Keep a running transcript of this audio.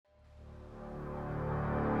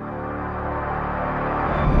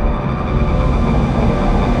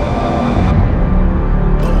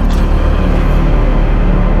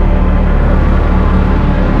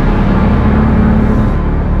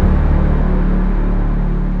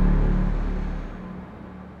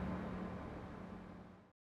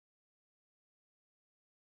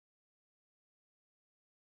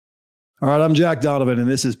All right, I'm Jack Donovan, and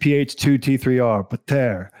this is PH2T3R,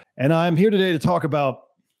 Pater. And I'm here today to talk about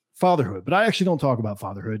fatherhood, but I actually don't talk about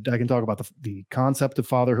fatherhood. I can talk about the concept of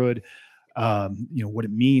fatherhood, what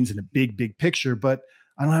it means in a big picture, but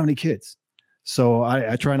I don't have any kids. So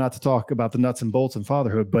I try not to talk about the nuts and bolts of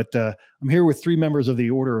fatherhood, but I'm here with three members of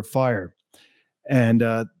the Order of Fire, and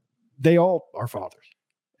they all are fathers.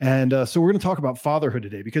 And so we're going to talk about fatherhood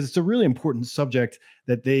today because it's a really important subject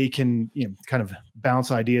that they can, kind of bounce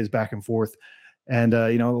ideas back and forth. And, a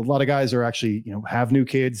lot of guys are actually, have new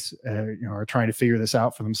kids, are trying to figure this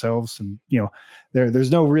out for themselves. And, there's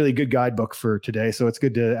no really good guidebook for today. So it's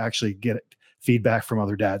good to actually get feedback from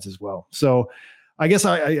other dads as well. So I guess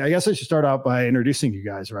I should start out by introducing you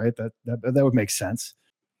guys, right? That would make sense.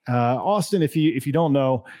 Austin, if you don't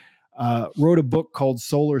know, wrote a book called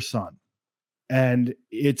Solar Sun. And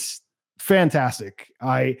it's fantastic.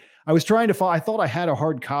 I was trying to I thought I had a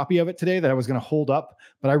hard copy of it today that I was going to hold up,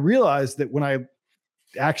 but I realized that when I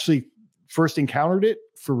actually first encountered it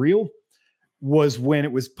for real was when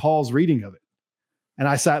it was Paul's reading of it. And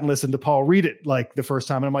I sat and listened to Paul read it like the first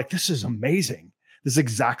time. And I'm like, this is amazing. This is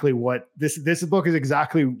exactly what this book is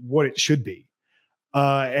exactly what it should be.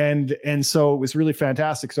 And so it was really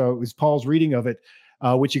fantastic. So it was Paul's reading of it,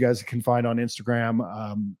 which you guys can find on Instagram.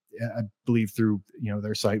 I believe through,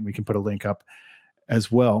 their site, and we can put a link up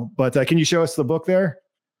as well. But can you show us the book there?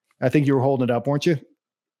 I think you were holding it up, weren't you?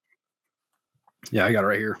 Yeah, I got it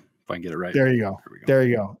right here. If I can get it right. There you go. There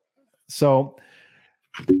you go. So,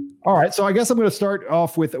 all right. So I guess I'm going to start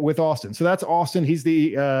off with Austin. So that's Austin. He's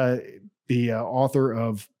the author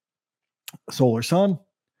of Solar Sun.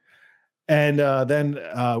 And then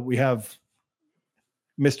we have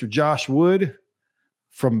Mr. Josh Wood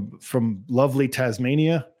from lovely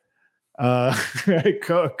Tasmania.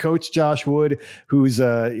 Coach Josh Wood, who's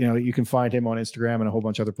you can find him on Instagram and a whole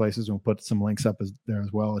bunch of other places. We'll put some links up there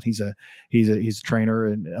as well. And he's a trainer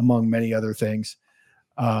and among many other things.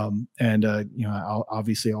 Obviously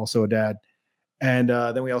also a dad. And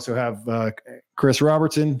then we also have Chris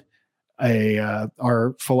Robertson,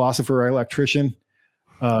 our philosopher, electrician,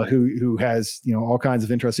 who has all kinds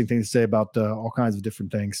of interesting things to say about all kinds of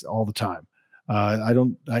different things all the time. I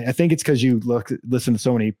think it's because you listen to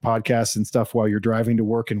so many podcasts and stuff while you're driving to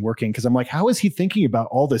work and working. Cause I'm like, how is he thinking about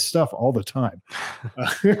all this stuff all the time?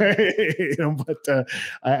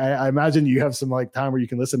 I imagine you have some like time where you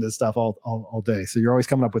can listen to stuff all day. So you're always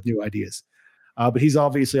coming up with new ideas. But he's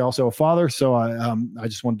obviously also a father. So I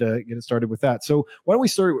just wanted to get it started with that. So why don't we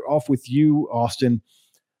start off with you, Austin?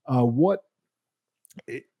 Obviously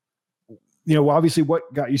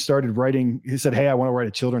what got you started writing? You said, hey, I want to write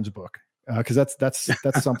a children's book. Because that's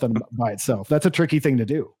something by itself. That's a tricky thing to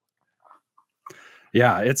do.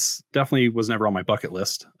 Yeah, it's definitely was never on my bucket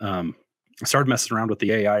list. I started messing around with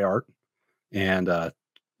the AI art and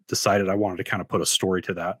decided I wanted to kind of put a story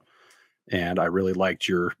to that. And I really liked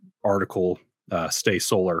your article, Stay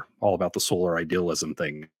Solar, all about the solar idealism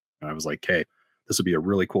thing. And I was like, hey, this would be a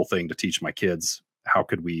really cool thing to teach my kids. How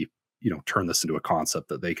could we, turn this into a concept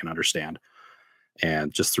that they can understand?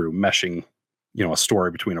 And just through meshing a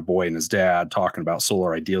story between a boy and his dad talking about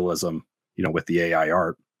solar idealism, with the AI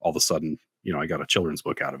art, all of a sudden, I got a children's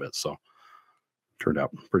book out of it. So turned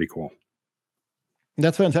out pretty cool.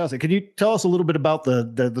 That's fantastic. Can you tell us a little bit about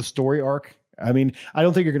the story arc? I mean, I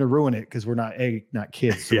don't think you're going to ruin it because we're not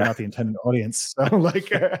kids, so we're not the intended audience. So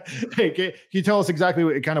hey, can you tell us exactly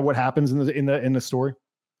what happens in the story?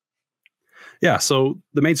 Yeah. So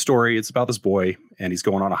the main story, it's about this boy and he's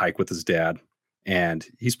going on a hike with his dad and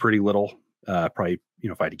he's pretty little. Probably,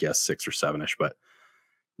 if I had to guess 6 or 7-ish, but,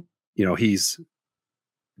 he's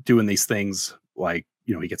doing these things like,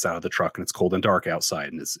 he gets out of the truck and it's cold and dark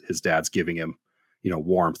outside and his dad's giving him,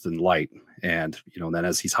 warmth and light. And, then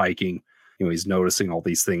as he's hiking, he's noticing all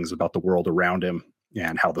these things about the world around him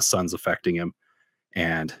and how the sun's affecting him.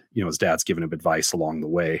 And, his dad's giving him advice along the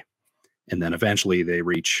way. And then eventually they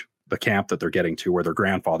reach the camp that they're getting to where their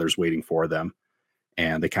grandfather's waiting for them.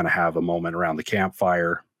 And they kind of have a moment around the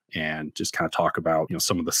campfire and just kind of talk about,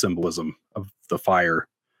 some of the symbolism of the fire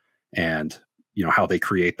and, how they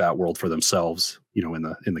create that world for themselves,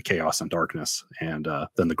 in the chaos and darkness. And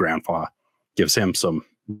then the grandpa gives him some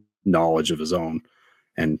knowledge of his own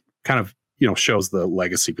and kind of, shows the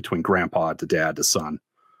legacy between grandpa to dad to son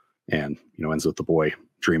and, ends with the boy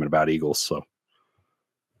dreaming about eagles. So.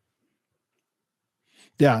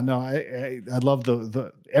 Yeah, no, I love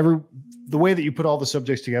the way that you put all the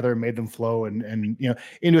subjects together and made them flow and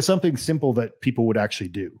into something simple that people would actually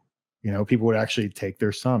do. People would actually take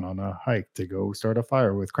their son on a hike to go start a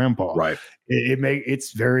fire with grandpa. Right.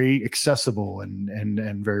 It's very accessible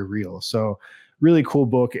and very real. So really cool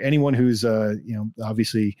book. Anyone who's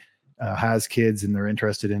obviously has kids and they're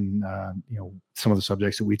interested in some of the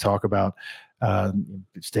subjects that we talk about,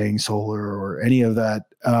 staying solar or any of that,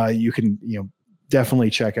 you can definitely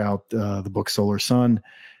check out the book Solar Sun,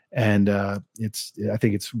 and I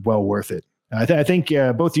think it's well worth it. I think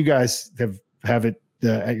both you guys have it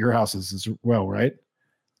at your houses as well, right?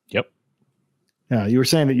 Yep. Yeah, you were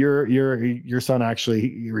saying that your son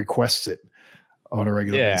actually requests it on a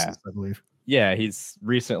regular basis, I believe. Yeah, he's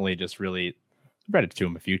recently just really read it to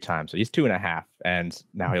him a few times. So he's 2.5, and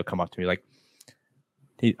now he'll come up to me like,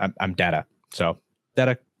 I'm Dada. So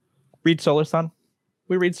Dada, read Solar Sun.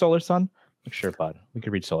 We read Solar Sun. Like, sure, bud. We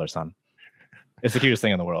could read Solar Sun. It's the cutest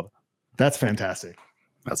thing in the world. That's fantastic.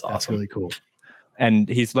 That's awesome. That's really cool. And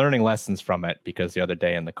he's learning lessons from it, because the other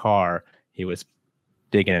day in the car, he was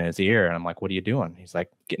digging in his ear, and I'm like, what are you doing? He's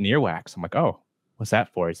like, getting earwax. I'm like, oh, what's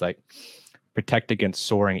that for? He's like, protect against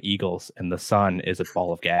soaring eagles, and the sun is a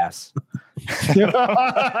ball of gas. I'm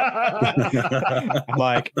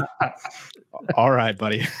like, all right,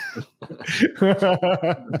 buddy.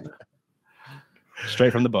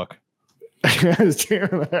 Straight from the book.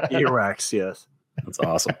 Earwax, yes. That's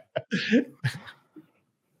awesome.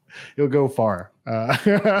 You'll go far.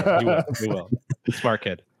 He will. Smart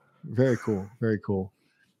kid. Very cool. Very cool.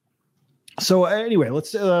 So anyway,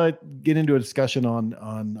 let's get into a discussion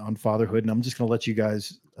on fatherhood, and I'm just going to let you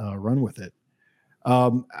guys run with it.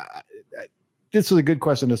 This was a good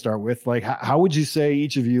question to start with. Like, how would you say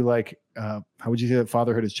each of you, how would you say that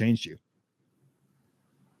fatherhood has changed you?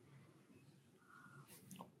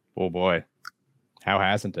 Oh boy, how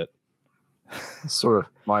hasn't it? Sort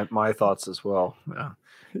of my thoughts as well.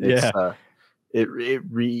 Yeah.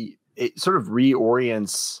 It sort of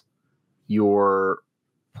reorients your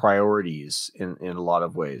priorities in a lot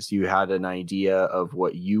of ways. You had an idea of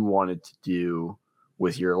what you wanted to do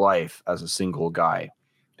with your life as a single guy,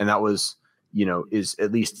 and that was, is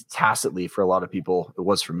at least tacitly for a lot of people, it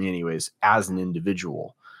was for me anyways, as an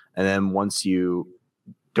individual. And then once you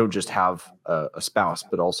don't just have a spouse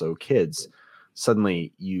but also kids,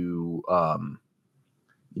 suddenly you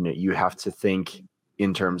you have to think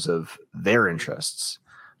in terms of their interests,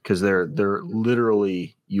 because they're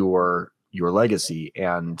literally your legacy,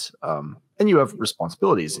 and you have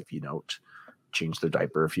responsibilities. If you don't change their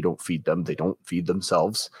diaper, if you don't feed them, they don't feed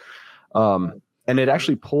themselves, and it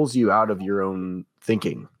actually pulls you out of your own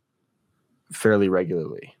thinking fairly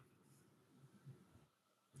regularly.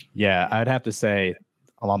 Yeah, I'd have to say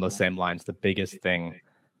along those same lines, the biggest thing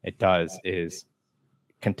it does is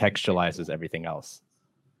contextualizes everything else.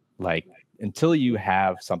 Like, until you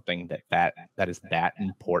have something that is that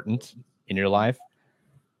important in your life,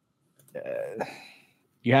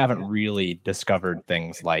 you haven't really discovered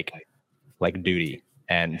things like duty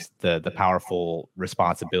and the powerful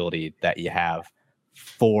responsibility that you have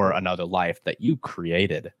for another life that you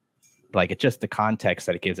created. Like, it's just the context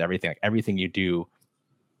that it gives everything. Like, everything you do,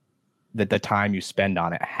 that the time you spend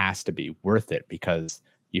on it has to be worth it, because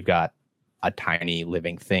you've got a tiny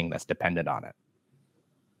living thing that's dependent on it.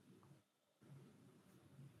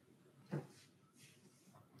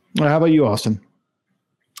 How about you, Austin?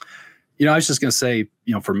 I was just going to say,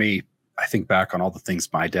 for me, I think back on all the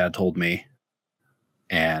things my dad told me.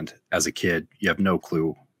 And as a kid, you have no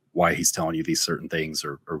clue why he's telling you these certain things,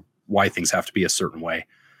 or why things have to be a certain way.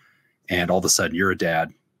 And all of a sudden you're a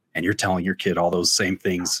dad and you're telling your kid all those same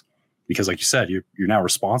things, because like you said, you're now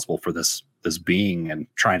responsible for this being and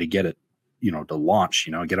trying to get it, to launch,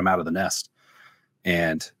 get them out of the nest.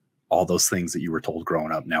 And all those things that you were told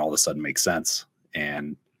growing up now all of a sudden make sense.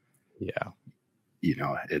 And yeah,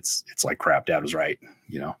 it's like, crap, dad was right,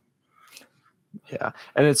 Yeah.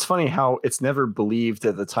 And it's funny how it's never believed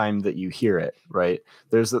at the time that you hear it, right?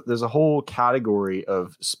 There's a whole category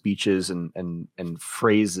of speeches and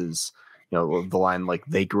phrases, the line like,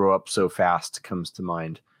 they grow up so fast comes to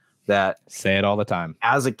mind, that say it all the time.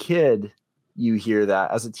 As a kid, you hear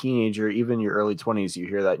that. As a teenager, even your early 20s, you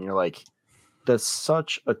hear that and you're like, that's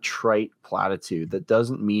such a trite platitude that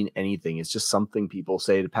doesn't mean anything. It's just something people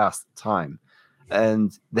say to pass the time.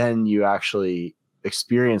 And then you actually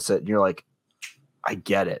experience it and you're like, I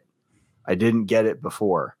get it. I didn't get it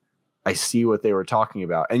before. I see what they were talking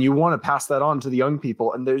about. And you want to pass that on to the young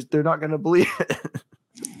people, and they're not going to believe it.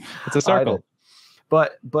 It's a circle.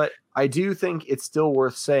 But I do think it's still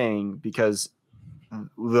worth saying, because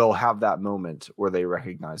they'll have that moment where they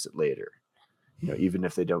recognize it later, even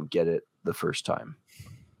if they don't get it the first time.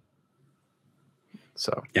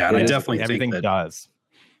 So yeah, and I definitely think everything that does.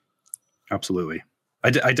 Absolutely.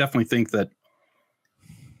 I definitely think that,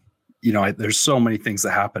 there's so many things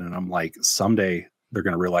that happen, and I'm like, someday they're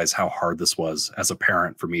going to realize how hard this was as a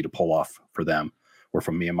parent for me to pull off for them, or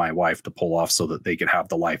from me and my wife to pull off so that they could have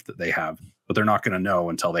the life that they have. But they're not going to know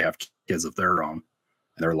until they have kids of their own.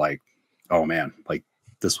 And they're like, oh man, like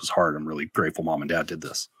this was hard. I'm really grateful mom and dad did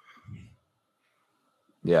this.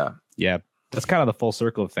 Yeah. Yeah. That's kind of the full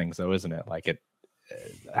circle of things though, isn't it? Like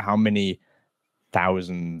how many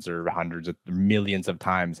thousands or hundreds of millions of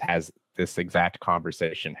times has this exact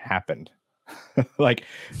conversation happened? Like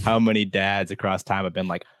how many dads across time have been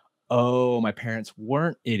like, oh, my parents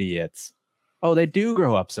weren't idiots. Oh, they do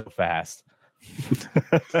grow up so fast.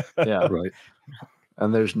 Yeah. Right.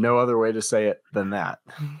 And there's no other way to say it than that.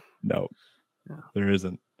 No, there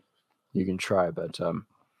isn't. You can try, but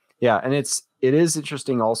yeah. And it is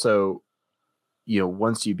interesting also,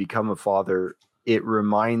 once you become a father, it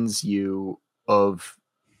reminds you of,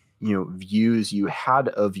 views you had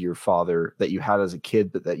of your father that you had as a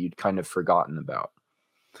kid, but that you'd kind of forgotten about.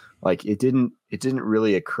 Like it didn't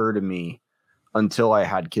really occur to me until I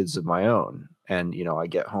had kids of my own. And, I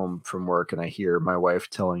get home from work and I hear my wife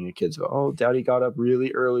telling the kids, oh, daddy got up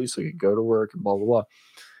really early so he could go to work and blah, blah, blah.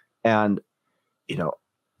 And,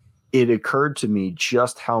 it occurred to me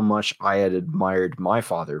just how much I had admired my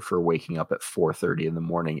father for waking up at 4:30 in the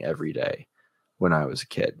morning every day when I was a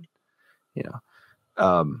kid.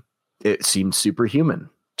 It seemed superhuman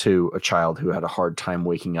to a child who had a hard time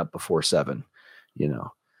waking up before 7,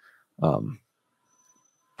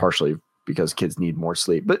 partially because kids need more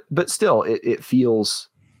sleep, but still it feels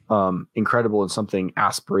incredible and something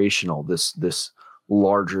aspirational, this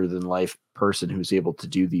larger than life person who's able to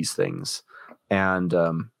do these things. And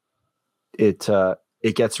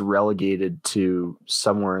it gets relegated to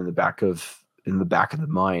somewhere in the back of the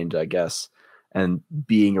mind, I guess, and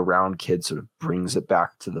being around kids sort of brings it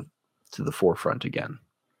back to the forefront again.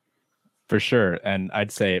 For sure. And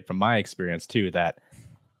I'd say from my experience too, that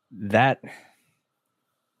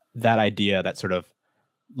idea, that sort of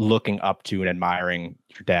looking up to and admiring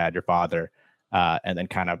your dad, your father, and then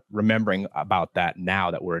kind of remembering about that now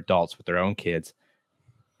that we're adults with their own kids,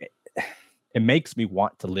 it makes me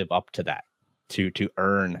want to live up to that, to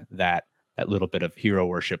earn that little bit of hero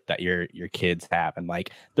worship that your kids have. And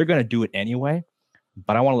like, they're going to do it anyway,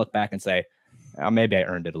 but I want to look back and say, maybe I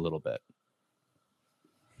earned it a little bit.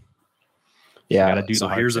 Yeah. So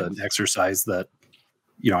here's an exercise that,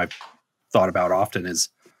 I've thought about often is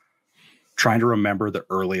trying to remember the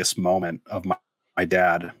earliest moment of my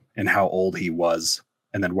dad and how old he was,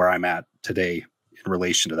 and then where I'm at today in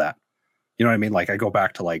relation to that. You know what I mean? Like I go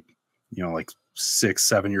back to like 6,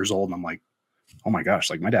 7 years old and I'm like, oh my gosh,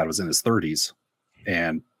 like my dad was in his 30s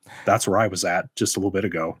and that's where I was at just a little bit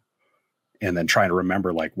ago. And then trying to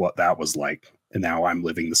remember like what that was like. And now I'm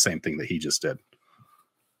living the same thing that he just did.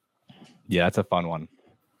 Yeah, that's a fun one.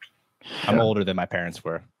 I'm older than my parents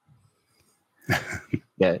were.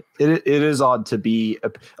 Yeah, it is odd to be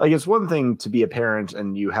like, it's one thing to be a parent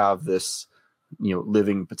and you have this,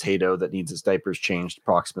 living potato that needs its diapers changed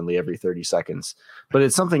approximately every 30 seconds. But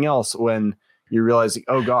it's something else when you're realizing,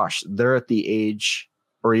 oh gosh, they're at the age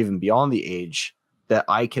or even beyond the age that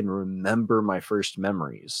I can remember my first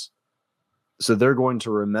memories. So they're going to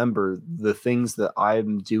remember the things that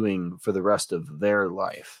I'm doing for the rest of their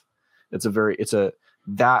life.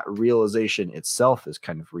 That realization itself is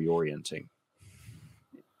kind of reorienting.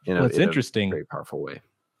 It's interesting. In a very powerful way.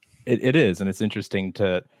 It is. And it's interesting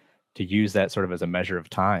to use that sort of as a measure of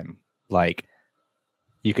time. Like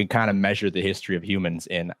you can kind of measure the history of humans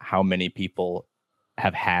in how many people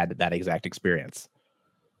have had that exact experience.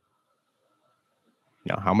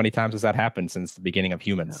 How many times has that happened since the beginning of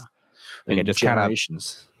humans? Yeah. Like it just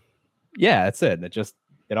generations. Yeah, that's it.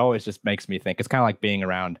 It always just makes me think. It's kind of like being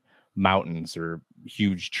around mountains or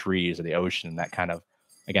huge trees or the ocean, that kind of,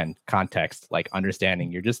 again, context, like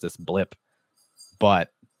understanding you're just this blip,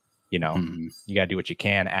 but you got to do what you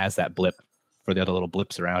can as that blip for the other little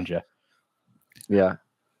blips around you. Yeah.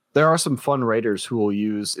 There are some fun writers who will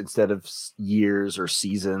use, instead of years or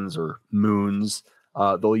seasons or moons,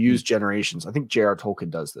 they'll use generations. I think J.R. Tolkien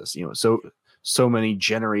does this, so many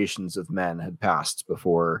generations of men had passed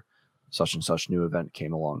before such and such new event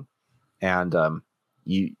came along. And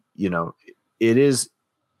it is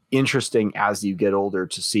interesting as you get older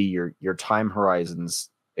to see your time horizons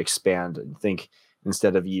expand and think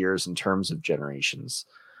instead of years in terms of generations.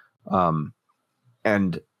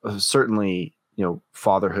 And certainly,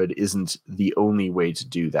 fatherhood isn't the only way to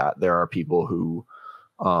do that. There are people who,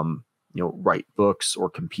 write books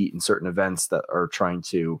or compete in certain events that are trying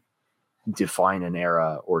to define an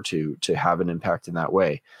era or to have an impact in that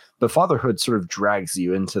way. But fatherhood sort of drags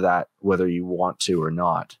you into that, whether you want to or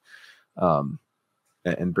not,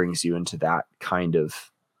 and brings you into that kind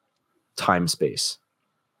of time space.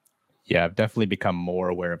 Yeah, I've definitely become more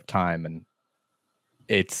aware of time and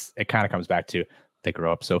it kind of comes back to they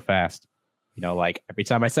grow up so fast. You know, like every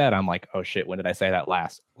time I say it, I'm like, oh shit, when did I say that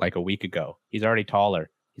last? Like a week ago. He's already taller.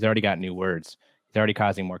 He's already got new words. He's already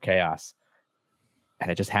causing more chaos.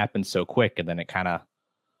 And it just happens so quick. And then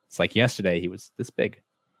it's like yesterday he was this big.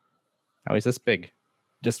 Now he's this big.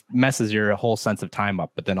 Just messes your whole sense of time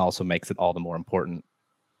up, but then also makes it all the more important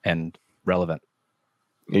and relevant.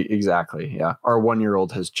 Exactly. Yeah. Our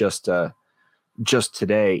 1-year-old has just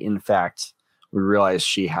today, in fact, we realized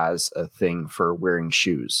she has a thing for wearing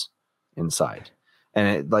shoes inside. And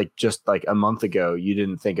it just like a month ago, you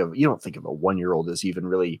don't think of a 1-year-old as even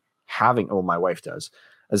really having, my wife does,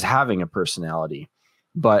 as having a personality.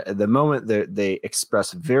 But at the moment they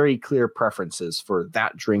express very clear preferences for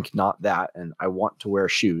that drink, not that, and I want to wear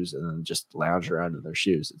shoes, and then just lounge around in their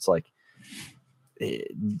shoes. It's like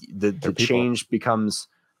the change becomes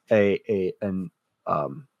an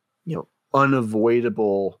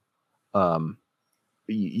unavoidable.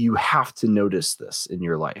 You have to notice this in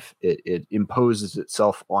your life. It imposes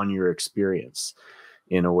itself on your experience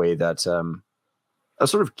in a way that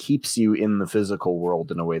sort of keeps you in the physical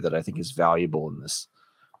world in a way that I think is valuable in this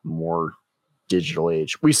more digital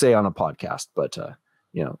age. We say on a podcast, but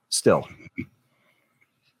still.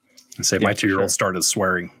 I say my 2-year-old started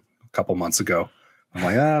swearing a couple months ago. I'm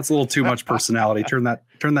like, it's a little too much personality. Turn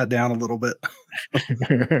that down a little bit.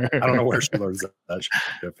 I don't know where she learns that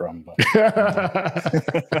shit from. But.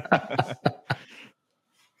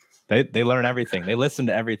 They learn everything. They listen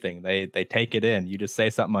to everything. They take it in. You just say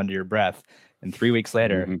something under your breath, and 3 weeks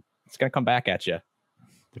later, it's gonna come back at you.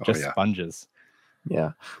 They're just sponges.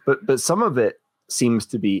 Yeah, but some of it seems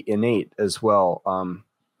to be innate as well.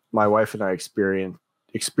 My wife and I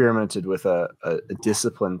experimented with a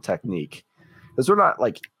discipline technique, because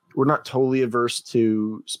we're not totally averse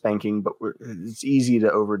to spanking, but it's easy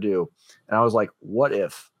to overdo. And I was like, what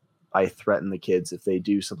if I threaten the kids if they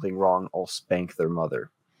do something wrong, I'll spank their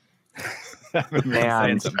mother.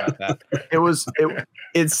 And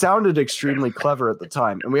it sounded extremely clever at the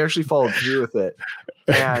time, and we actually followed through with it.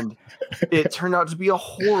 And it turned out to be a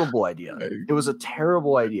horrible idea. It was a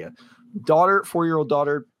terrible idea. 4-year-old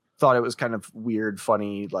daughter thought it was kind of weird,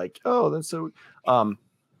 funny, like, oh, that's so.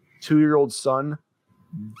 2-year-old son,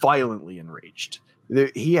 violently enraged.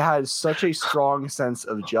 He had such a strong sense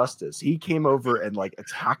of justice. He came over and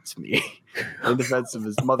attacked me in defense of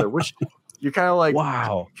his mother, which you're kind of like,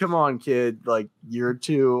 wow, come on, kid. Like, you're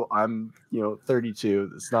 2, I'm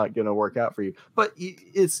 32. It's not going to work out for you. But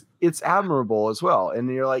it's admirable as well. And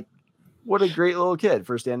you're like, what a great little kid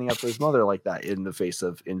for standing up for his mother like that in the face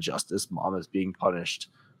of injustice. Mom is being punished,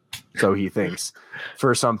 so he thinks,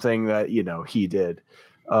 for something that he did.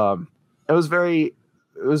 It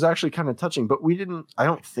was actually kind of touching, but I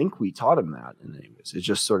don't think we taught him that in any ways. It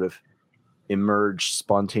just sort of emerged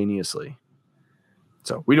spontaneously.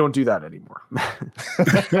 So we don't do that anymore.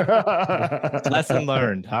 Lesson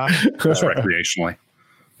learned, huh? Just recreationally.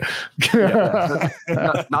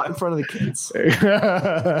 Not in front of the kids.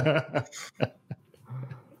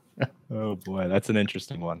 Oh boy, that's an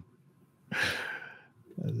interesting one.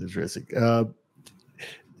 That's interesting.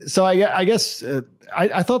 So I guess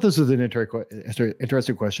I thought this was an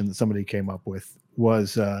interesting question that somebody came up with,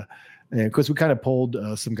 was because we kind of polled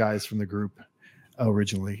some guys from the group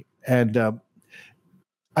originally, and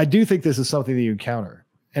I do think this is something that you encounter,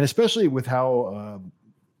 and especially with how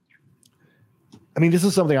this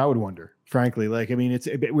is something I would wonder, frankly. It's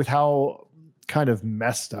with how kind of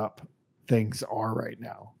messed up things are right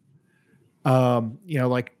now.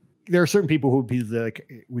 There are certain people who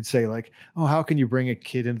would say, oh, how can you bring a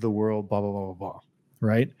kid into the world, blah, blah, blah, blah, blah.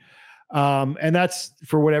 Right. And that's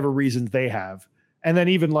for whatever reasons they have. And then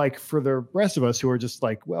even for the rest of us who are just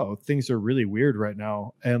well, things are really weird right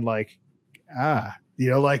now. And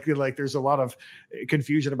there's a lot of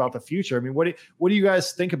confusion about the future. I mean, what do you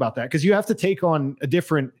guys think about that? Because you have to take on a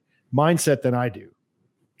different mindset than I do.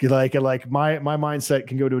 My mindset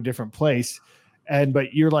can go to a different place.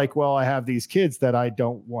 But you're like, well, I have these kids that I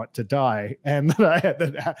don't want to die, and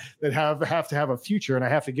that have to have a future, and I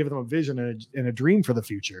have to give them a vision and a dream for the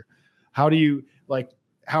future. How do you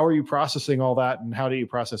how are you processing all that, and how do you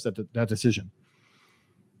process that decision?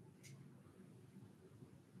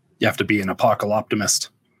 You have to be an apocalyptimist.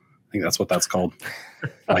 I think that's what that's called.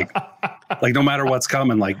 No matter what's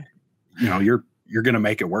coming, you're going to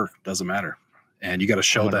make it work. Doesn't matter. And you got to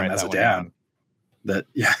show them as a dad that,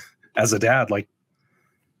 as a dad,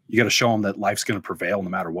 you got to show them that life's going to prevail no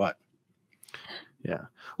matter what. Yeah.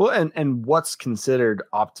 Well, and what's considered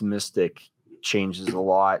optimistic changes a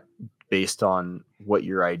lot based on what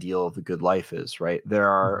your ideal of a good life is, right? There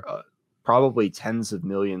are probably tens of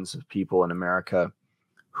millions of people in America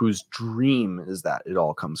whose dream is that it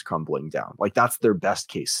all comes crumbling down. Like that's their best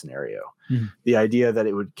case scenario. Mm-hmm. The idea that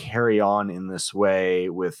it would carry on in this way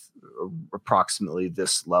with approximately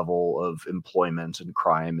this level of employment and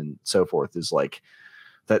crime and so forth is like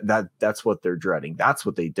that's what they're dreading. That's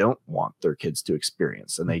what they don't want their kids to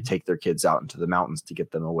experience. And they take their kids out into the mountains to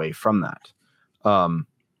get them away from that.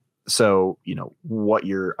 So, you know, what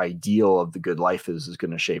your ideal of the good life is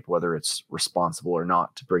going to shape whether it's responsible or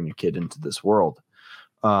not to bring a kid into this world.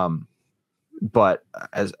 But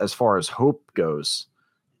as far as hope goes,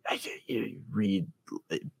 you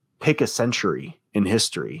pick a century in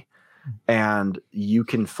history and you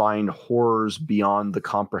can find horrors beyond the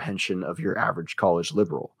comprehension of your average college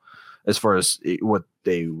liberal as far as what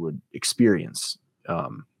they would experience.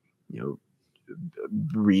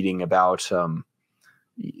 Reading about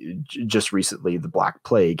just recently the Black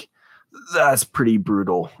Plague, that's pretty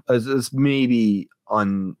brutal. It's maybe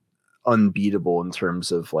unbeatable in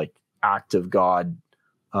terms of like act of God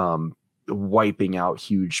wiping out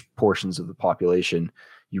huge portions of the population.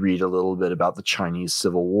 You read a little bit about the Chinese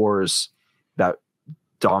civil wars that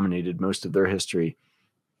dominated most of their history.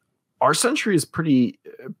 Our century is pretty,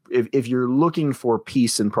 if you're looking for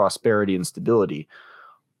peace and prosperity and stability,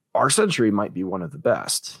 our century might be one of the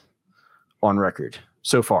best on record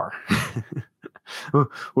so far.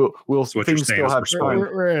 we'll so things still have time.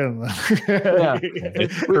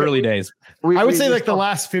 Early days. I would say like the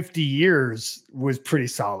last 50 years was pretty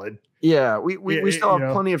solid. Yeah, we still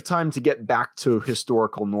have plenty of time to get back to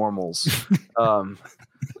historical normals.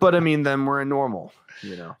 But I mean, then we're a normal,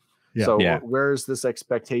 you know. Yeah. So Yeah. where's this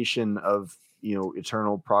expectation of, you know,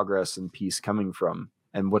 eternal progress and peace coming from?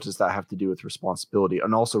 And what does that have to do with responsibility?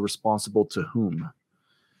 And also responsible to whom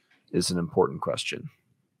is an important question.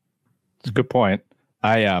 It's a good point.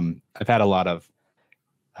 I've had a lot of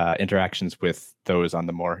interactions with those on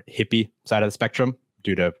the more hippie side of the spectrum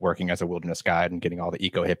due to working as a wilderness guide and getting all the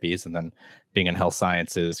eco hippies, and then being in health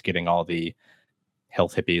sciences, getting all the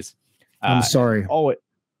health hippies. I'm sorry.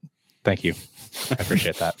 Thank you. I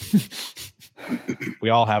appreciate that. We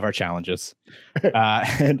all have our challenges.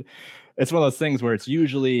 And it's one of those things where it's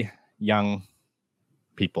usually young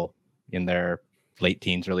people in their late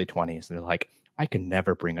teens, early 20s. They're like, I can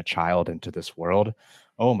never bring a child into this world.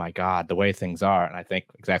 Oh my God, the way things are. And I think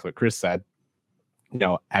exactly what Chris said, you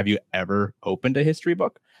know, have you ever opened a history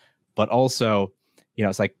book? But also, you know,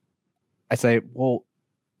 it's like, I say, well,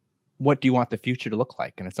 what do you want the future to look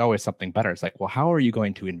like? And it's always something better. It's like, well, how are you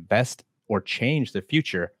going to invest or change the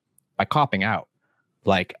future by copping out?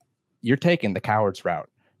 Like, you're taking the coward's route.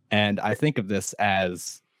 And I think of this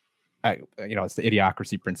as, you know, it's the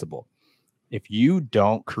idiocracy principle. If you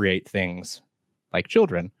don't create things like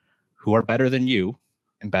children who are better than you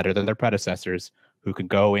and better than their predecessors, who can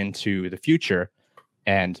go into the future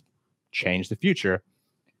and change the future,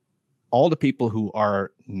 all the people who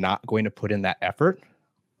are not going to put in that effort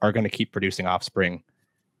are going to keep producing offspring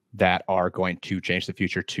that are going to change the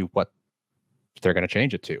future to what they're going to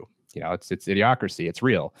change it to. You know, it's idiocracy. It's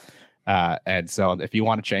real. And so if you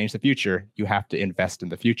want to change the future, you have to invest in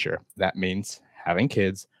the future. That means having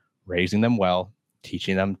kids, raising them well,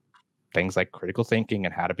 teaching them things like critical thinking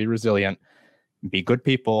and how to be resilient, be good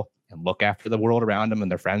people, and look after the world around them and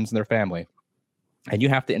their friends and their family. And you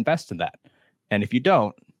have to invest in that. And if you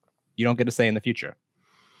don't get a say in the future.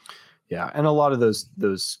 Yeah. And a lot of those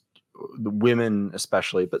the women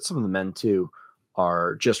especially, but some of the men too,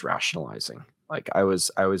 are just rationalizing. Like I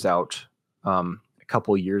was out a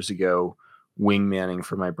couple of years ago wingmanning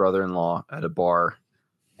for my brother-in-law at a bar,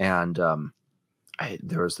 and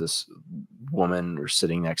there was this woman we're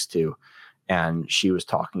sitting next to, and she was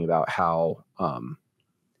talking about how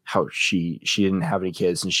she didn't have any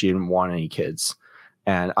kids and she didn't want any kids.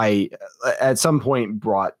 And I, at some point,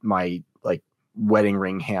 brought my like wedding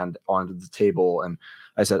ring hand onto the table, and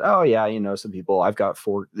I said, "Oh yeah, you know, some people. I've got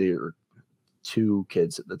 2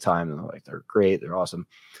 kids at the time, and they're great, they're awesome."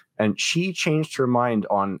 And she changed her mind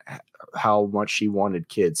on how much she wanted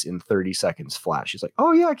kids in 30 seconds flat. She's like,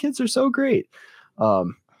 "Oh yeah, kids are so great."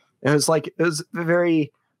 And it was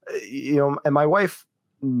very, you know. And my wife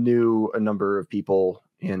knew a number of people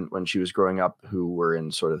when she was growing up who were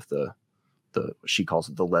in sort of the she calls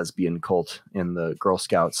it the lesbian cult in the Girl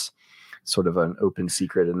Scouts, sort of an open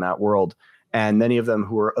secret in that world. And many of them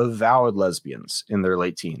who are avowed lesbians in their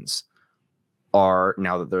late teens are,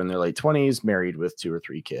 now that they're in their late 20s, married with 2 or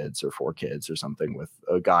 3 kids or 4 kids or something with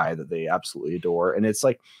a guy that they absolutely adore. And it's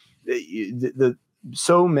like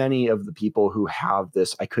so many of the people who have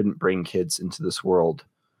this, I couldn't bring kids into this world,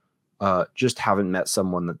 just haven't met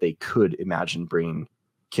someone that they could imagine bringing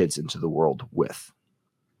kids into the world with.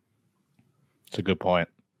 It's a good point.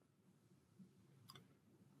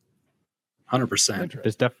 100%.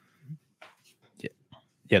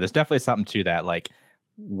 There's definitely something to that. Like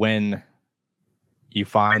when you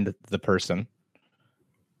find the person,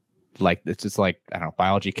 like it's just like, I don't know,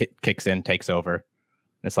 biology kicks in, takes over. And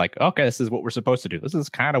it's like, okay, this is what we're supposed to do. This is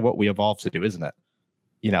kind of what we evolved to do, isn't it?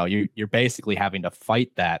 You know, you're basically having to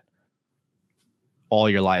fight that all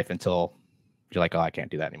your life until you're like, oh, I can't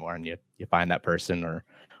do that anymore. And you find that person or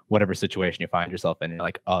whatever situation you find yourself in. And you're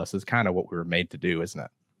like, oh, this is kind of what we were made to do, isn't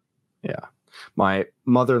it? Yeah. My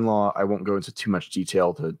mother-in-law, I won't go into too much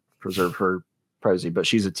detail to preserve her privacy, but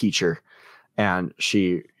she's a teacher, and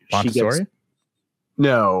she gets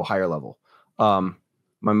no higher level.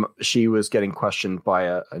 She was getting questioned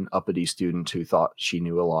by an uppity student who thought she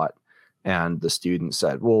knew a lot, and the student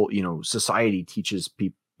said, "Well, you know, society teaches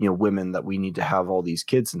people, you know, women that we need to have all these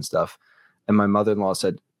kids and stuff." And my mother-in-law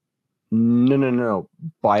said, No.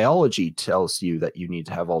 Biology tells you that you need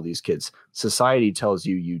to have all these kids. Society tells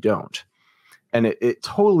you you don't." And it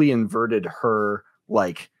totally inverted her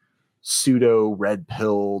like pseudo red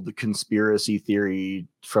pilled conspiracy theory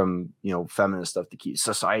from, you know, feminist stuff to keep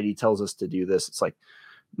society tells us to do this. It's like,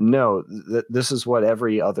 no, this is what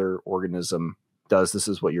every other organism does. This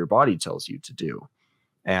is what your body tells you to do.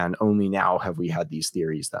 And only now have we had these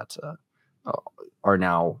theories that are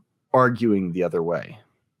now arguing the other way.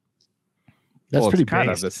 That's pretty kind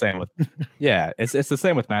of the same with it's the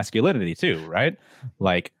same with masculinity too, right?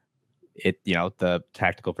 Like it, you know, the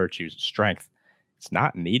tactical virtues, strength, it's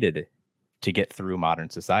not needed to get through modern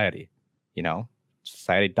society. You know,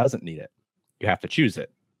 society doesn't need it. You have to choose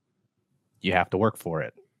it. You have to work for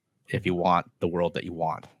it if you want the world that you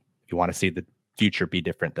want. If you want to see the future be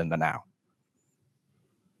different than the now.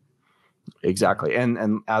 Exactly.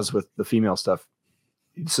 And as with the female stuff,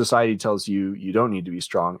 society tells you you don't need to be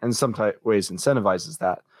strong, and some ways incentivizes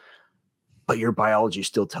that, but your biology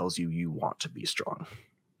still tells you you want to be strong.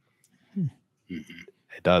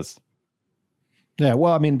 It does. Yeah,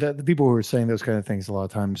 well, I mean, the people who are saying those kind of things, a lot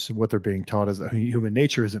of times what they're being taught is that human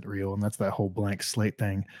nature isn't real, and that's that whole blank slate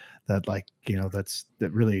thing that, like, you know, that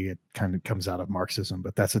really it kind of comes out of Marxism,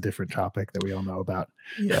 but that's a different topic that we all know about.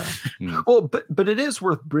 Yeah. Well, but it is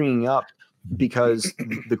worth bringing up because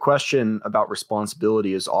the question about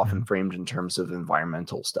responsibility is often framed in terms of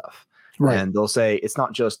environmental stuff. Right. And they'll say it's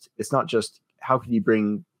not just how can you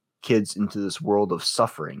bring kids into this world of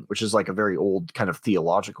suffering, which is like a very old kind of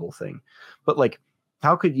theological thing, but like,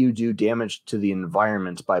 how could you do damage to the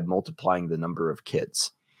environment by multiplying the number of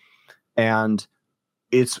kids? And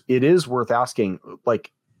it is worth asking,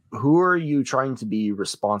 like, who are you trying to be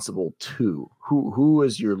responsible to? Who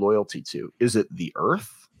is your loyalty to? Is it the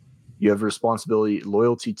earth? You have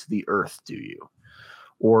loyalty to the earth, do you?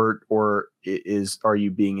 Or are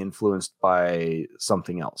you being influenced by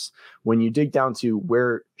something else? When you dig down to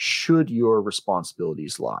where should your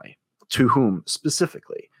responsibilities lie, to whom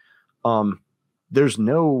specifically, there's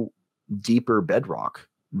no deeper bedrock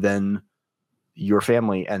than your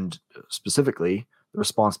family, and specifically the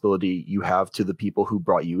responsibility you have to the people who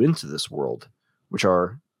brought you into this world, which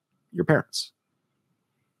are your parents.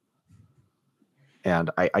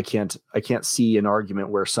 And I can't see an argument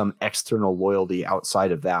where some external loyalty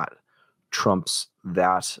outside of that trumps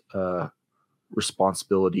that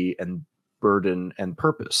responsibility and burden and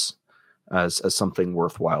purpose as something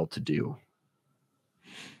worthwhile to do.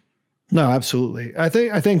 No, absolutely. I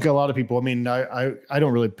think a lot of people, I mean, I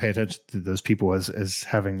don't really pay attention to those people as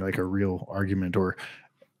having like a real argument or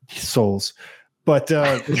souls. But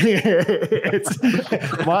it's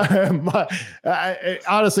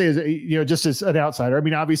honestly, you know, just as an outsider, I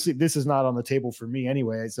mean, obviously this is not on the table for me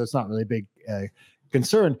anyway, so it's not really a big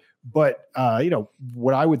concern. But you know,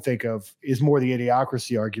 what I would think of is more the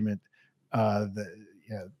idiocracy argument that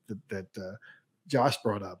Josh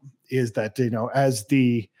brought up, is that, you know, as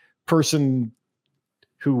the person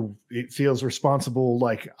who feels responsible,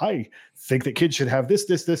 like, I think that kids should have this,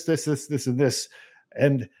 and this,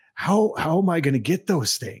 and how am I going to get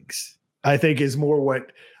those things? I think is more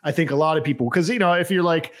what I think a lot of people, because, you know, if you're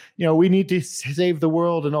like, you know, we need to save the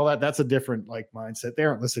world and all that, that's a different like mindset. They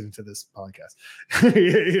aren't listening to this podcast,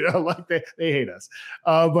 you know, like they hate us.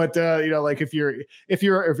 But you know, like if you're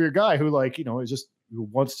a guy who, like, you know, is just who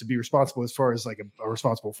wants to be responsible as far as like a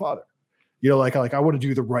responsible father, you know, like I want to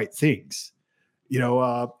do the right things, you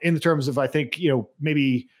know, in the terms of, I think, you know,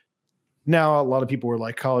 maybe now a lot of people are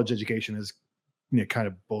like college education is, you know, kind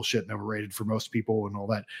of bullshit and overrated for most people and all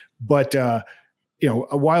that. But, you know,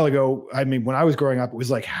 a while ago, I mean, when I was growing up, it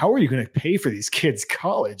was like, how are you going to pay for these kids'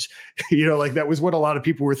 college? You know, like that was what a lot of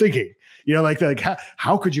people were thinking, you know, like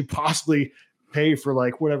how could you possibly pay for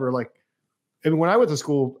like whatever, like, I mean, when I went to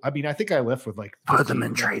school, I mean, I think I left with like put them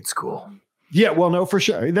in trade school. Yeah, well, no, for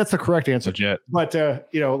sure. That's the correct answer. Legit. But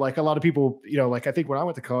like a lot of people, like I think when I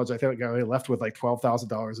went to college, I think I left with like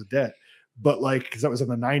 $12,000 of debt. But like, because that was in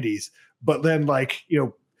the 90s. But then like,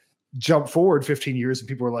 jump forward 15 years and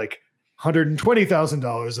people were like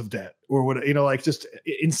 $120,000 of debt or what, like just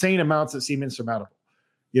insane amounts that seem insurmountable.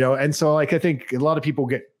 And so like I think a lot of people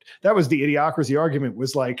that was the idiocracy argument,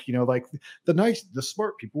 was like, like the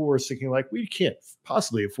smart people were thinking like, we can't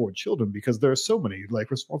possibly afford children because there are so many like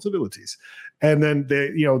responsibilities. And then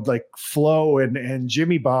they, like Flo and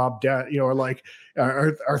Jimmy Bob down, are like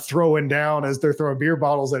are throwing down as they're throwing beer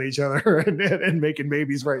bottles at each other and making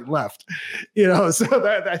babies right and left. So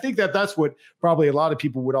that I think that's what probably a lot of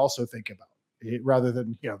people would also think about, rather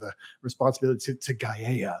than the responsibility to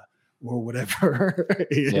Gaia or whatever.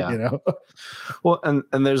 Yeah. Well, and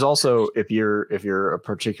there's also, if you're a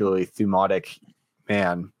particularly thumotic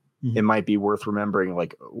man, it might be worth remembering,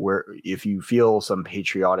 like, where if you feel some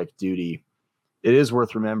patriotic duty, it is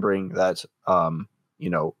worth remembering that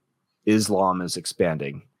Islam is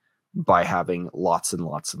expanding by having lots and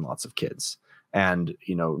lots and lots of kids. And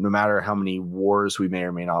no matter how many wars we may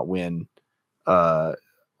or may not win, or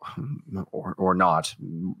not,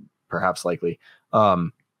 perhaps likely,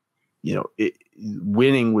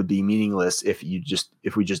 winning would be meaningless if we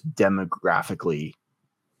just demographically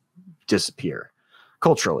disappear.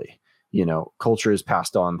 Culturally, culture is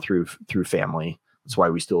passed on through family. That's why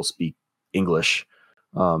we still speak English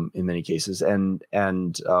in many cases. And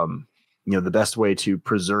the best way to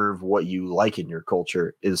preserve what you like in your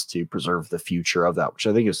culture is to preserve the future of that, which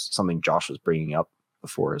I think is something Josh was bringing up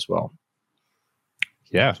before as well.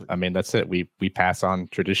 Yeah, I mean, that's it. We pass on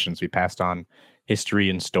traditions. We passed on history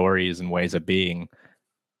and stories and ways of being.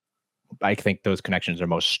 I think those connections are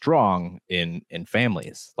most strong in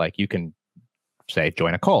families. Like, you can say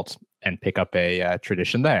join a cult and pick up a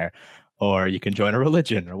tradition there, or you can join a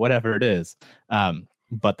religion or whatever it is.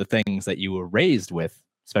 But the things that you were raised with,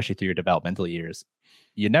 especially through your developmental years,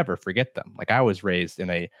 you never forget them. Like, I was raised in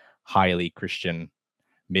a highly Christian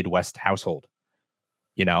Midwest household,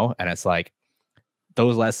 and it's like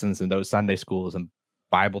those lessons and those Sunday schools and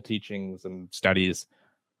Bible teachings and studies,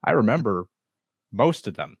 I remember most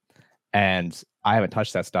of them. And I haven't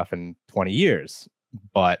touched that stuff in 20 years,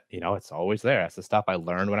 but it's always there. That's the stuff I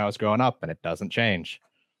learned when I was growing up, and it doesn't change.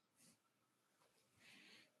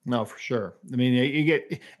 No, for sure. I mean, you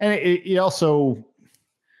get, and it also,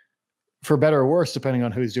 for better or worse, depending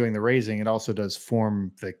on who's doing the raising, it also does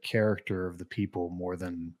form the character of the people more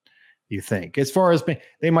than you think. As far as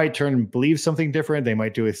they might turn and believe something different, they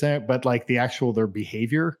might do a thing, but like their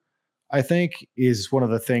behavior, I think, is one of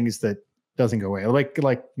the things that doesn't go away. Like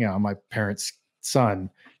my parents' son,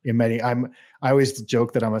 I always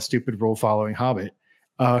joke that I'm a stupid rule following hobbit,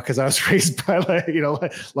 because I was raised by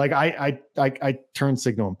I turn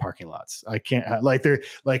signal in parking lots. I can't they're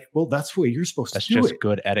like, well, that's the way you're supposed to do it. That's just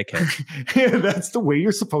good etiquette. Yeah, that's the way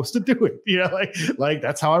you're supposed to do it. Like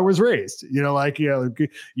that's how I was raised.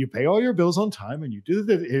 You pay all your bills on time and you do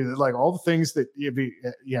all the things that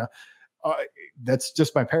that's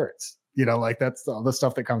just my parents. That's all the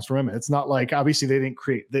stuff that comes from him. It's not like, obviously they didn't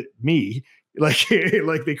create me, like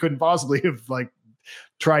they couldn't possibly have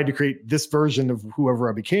tried to create this version of whoever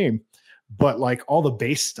I became, but like all the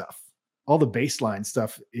base stuff, all the baseline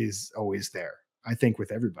stuff is always there, I think,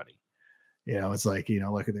 with everybody. It's like,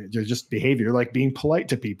 there's just behavior, like being polite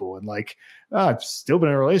to people, and I've still been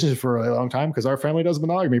in a relationship for a really long time because our family does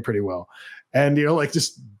monogamy pretty well. And,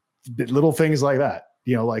 just little things like that,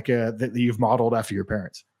 that you've modeled after your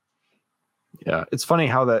parents. Yeah. It's funny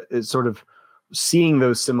how that is sort of seeing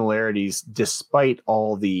those similarities, despite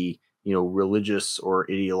all the, religious or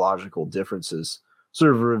ideological differences,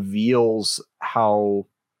 sort of reveals how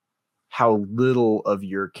little of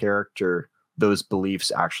your character those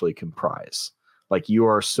beliefs actually comprise. Like, you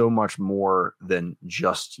are so much more than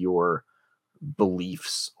just your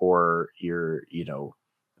beliefs or your,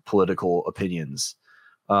 political opinions.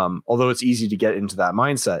 Although it's easy to get into that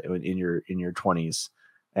mindset in your 20s,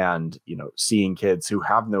 and, seeing kids who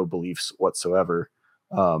have no beliefs whatsoever,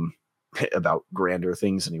 about grander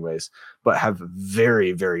things anyways, but have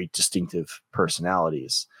very, very distinctive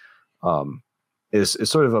personalities, is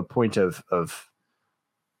sort of a point of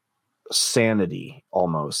sanity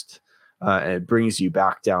almost. And it brings you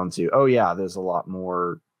back down to, oh yeah, there's a lot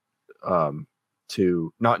more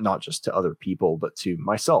to not just to other people, but to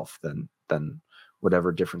myself than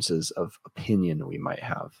whatever differences of opinion we might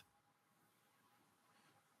have.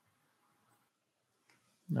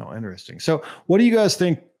 No, interesting. So what do you guys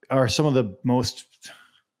think are some of the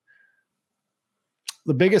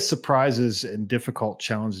biggest surprises and difficult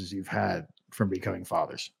challenges you've had from becoming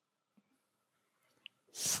fathers?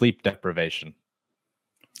 Sleep deprivation.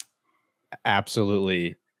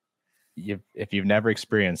 Absolutely. If you've never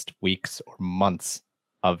experienced weeks or months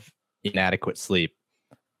of inadequate sleep,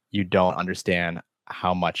 you don't understand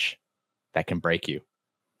how much that can break you.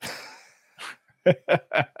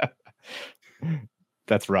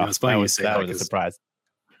 That's rough. It's funny that you was, say that that was a 'cause surprise.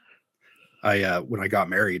 when I got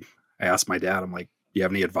married, I asked my dad, I'm like, do you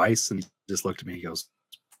have any advice? And he just looked at me. He goes,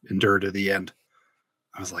 endure to the end.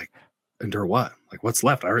 I was like, endure what? Like, what's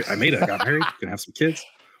left? I made it. I got married. Gonna have some kids.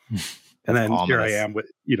 And then here I am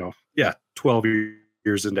with, 12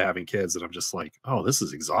 years into having kids. And I'm just like, oh, this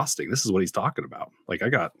is exhausting. This is what he's talking about. Like, I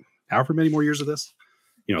got however many more years of this,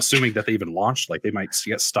 assuming that they even launched, like they might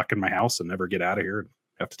get stuck in my house and never get out of here and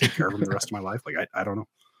have to take care of them the rest of my life. Like, I don't know.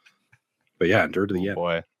 But yeah, endure to the end.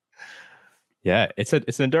 Boy. Yeah, it's an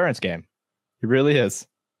endurance game. It really is.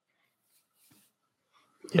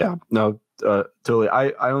 Yeah, no, totally.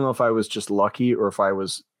 I don't know if I was just lucky or if I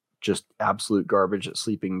was just absolute garbage at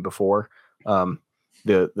sleeping before.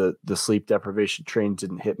 The sleep deprivation train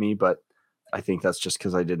didn't hit me, but I think that's just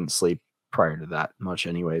because I didn't sleep prior to that much,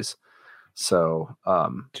 anyways. So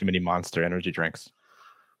too many Monster energy drinks.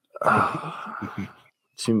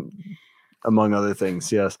 Among other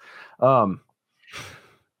things, yes.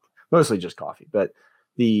 Mostly just coffee, but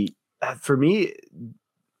for me,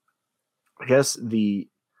 I guess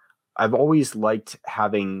I've always liked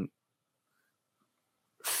having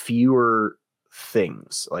fewer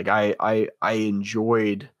things. Like I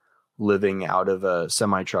enjoyed living out of a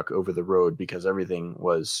semi truck over the road because everything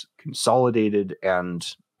was consolidated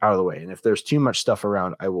and out of the way. And if there's too much stuff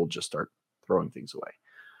around, I will just start throwing things away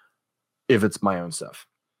if it's my own stuff.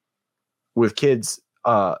 With kids,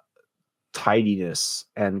 tidiness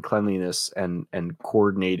and cleanliness and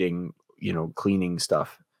coordinating, cleaning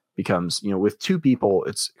stuff becomes, with two people,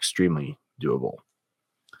 it's extremely doable.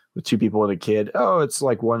 With two people and a kid, it's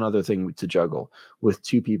like one other thing to juggle. With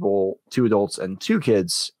two people, two adults and two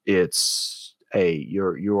kids, it's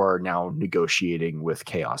you are now negotiating with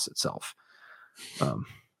chaos itself.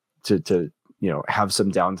 To have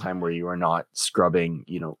some downtime where you are not scrubbing,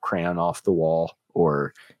 crayon off the wall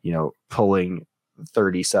or, pulling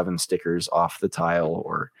 37 stickers off the tile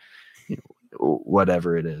or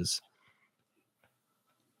whatever it is.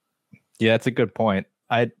 Yeah, that's a good point.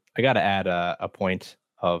 I got to add a point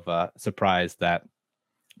of surprise that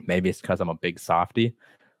maybe it's because I'm a big softie,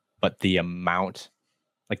 but the amount,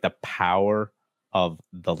 like the power of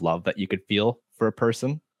the love that you could feel for a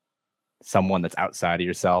person, someone that's outside of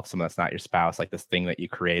yourself, someone that's not your spouse, like this thing that you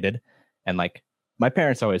created. And like my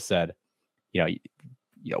parents always said,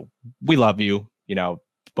 we love you,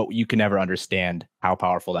 but you can never understand how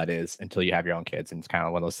powerful that is until you have your own kids. And it's kind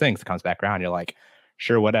of one of those things that comes back around. You're like,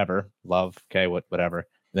 sure, whatever, love, okay, whatever. And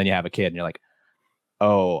then you have a kid and you're like,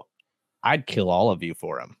 oh, I'd kill all of you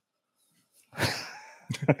for him.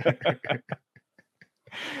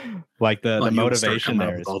 Like the motivation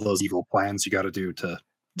there is all those evil plans you got to do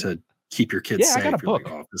to keep your kids safe. I got a book.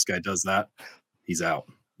 Like, oh, if this guy does that, he's out.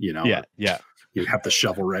 Yeah. You have the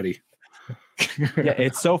shovel ready. Yeah,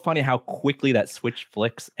 it's so funny how quickly that switch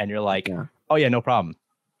flicks, and you're like, oh yeah, no problem.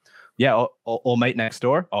 Yeah, old mate next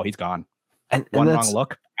door. Oh, he's gone. And one wrong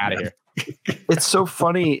look, out of here. It's so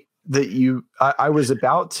funny that I was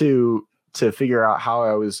about to figure out how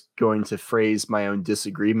I was going to phrase my own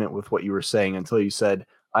disagreement with what you were saying until you said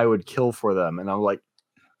I would kill for them, and I'm like,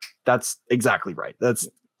 that's exactly right. That's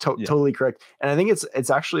totally correct. And I think it's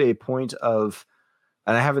actually a point of,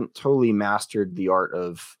 and I haven't totally mastered the art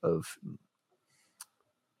of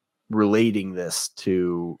relating this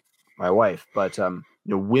to my wife, but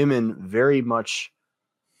women very much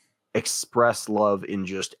express love in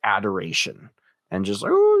just adoration and just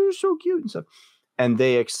like, oh, you're so cute and stuff, and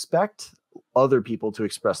they expect other people to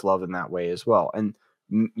express love in that way as well. And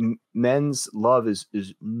men's love is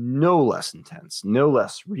no less intense, no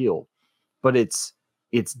less real, but it's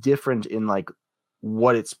different in like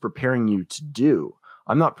what it's preparing you to do.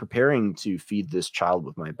 I'm not preparing to feed this child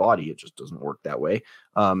with my body. It just doesn't work that way.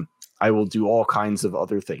 I will do all kinds of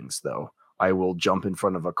other things, though. I will jump in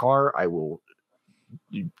front of a car. I will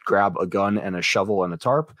grab a gun and a shovel and a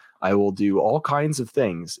tarp. I will do all kinds of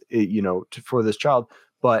things, for this child.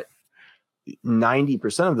 But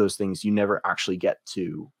 90% of those things you never actually get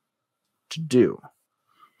to do.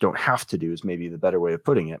 Don't have to do is maybe the better way of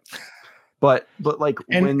putting it. But like,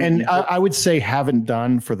 I would say haven't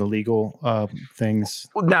done for the legal things.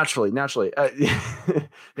 Well, naturally,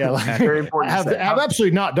 yeah, like, very important. Have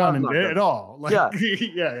absolutely not done it at all. Like,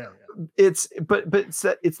 yeah. It's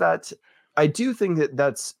that I do think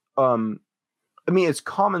that's it's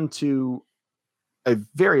common to a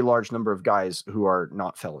very large number of guys who are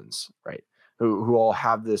not felons, right? who all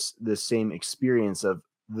have this same experience of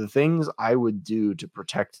the things I would do to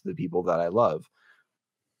protect the people that I love.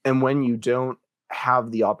 And when you don't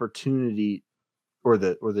have the opportunity or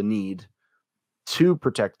the need to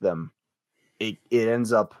protect them, it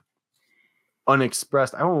ends up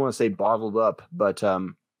unexpressed. I don't want to say bottled up, but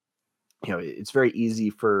it's very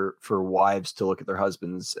easy for wives to look at their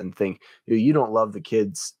husbands and think, you don't love the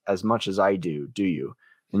kids as much as I do you?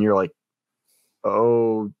 And you're like,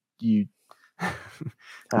 oh, you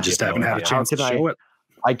just haven't had a chance to show it.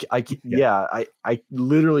 I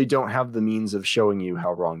literally don't have the means of showing you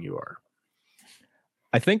how wrong you are.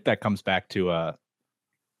 I think that comes back to a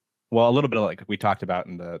little bit of like we talked about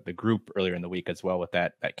in the group earlier in the week as well with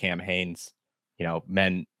that Cam Hanes,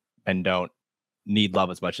 men don't need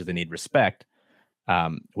love as much as they need respect,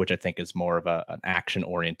 which I think is more of an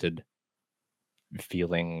action-oriented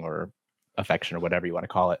feeling or affection or whatever you want to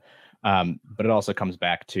call it. But it also comes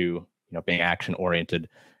back to, being action-oriented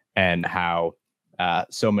and how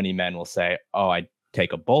so many men will say, oh, I'd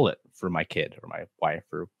take a bullet for my kid or my wife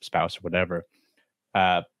or spouse or whatever.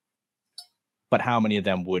 But how many of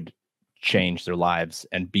them would change their lives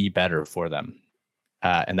and be better for them?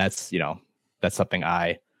 And that's something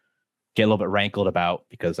I get a little bit rankled about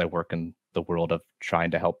because I work in the world of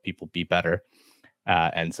trying to help people be better.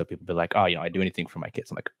 And so people be like, oh, I'd do anything for my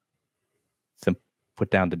kids. I'm like, so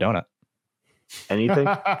put down the donut. Anything?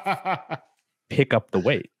 Pick up the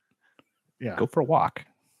weight. Yeah. Go for a walk.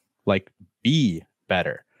 Like, be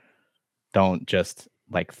better. Don't just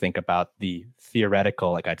like think about the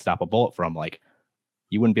theoretical, like I'd stop a bullet from, like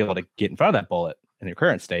you wouldn't be able to get in front of that bullet in your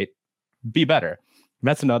current state. Be better. And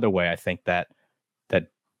that's another way I think that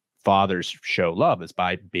fathers show love is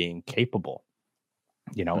by being capable,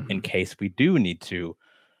 in case we do need to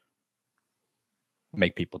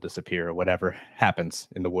make people disappear or whatever happens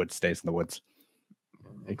in the woods stays in the woods.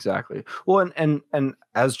 Exactly. Well, and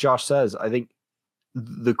as Josh says, I think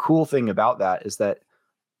the cool thing about that is that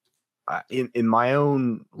in my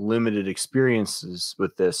own limited experiences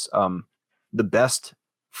with this, the best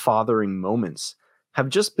fathering moments have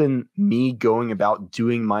just been me going about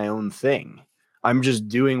doing my own thing. I'm just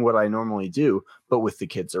doing what I normally do, but with the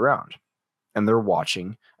kids around and they're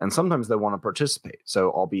watching, and sometimes they want to participate.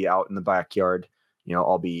 So I'll be out in the backyard,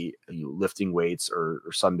 I'll be lifting weights or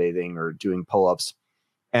sunbathing or doing pull-ups.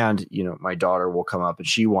 And, my daughter will come up and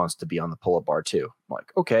she wants to be on the pull-up bar too. I'm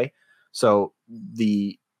like, okay. So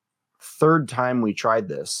the third time we tried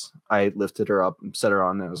this, I lifted her up and set her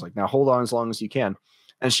on and I was like, now hold on as long as you can.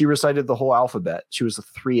 And she recited the whole alphabet. She was a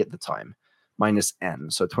 3 at the time. Minus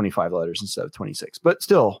N, so 25 letters instead of 26. But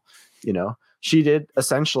still, she did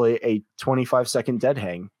essentially a 25-second dead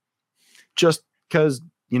hang just because,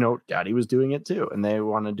 daddy was doing it too. And they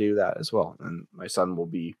want to do that as well. And my son will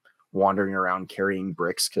be wandering around carrying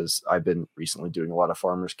bricks because I've been recently doing a lot of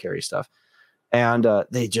farmers carry stuff. And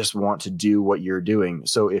they just want to do what you're doing.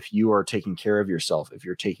 So if you are taking care of yourself, if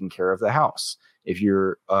you're taking care of the house, if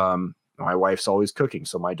you're, my wife's always cooking.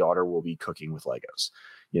 So my daughter will be cooking with Legos,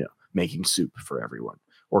 making soup for everyone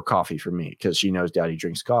or coffee for me because she knows daddy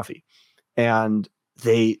drinks coffee. And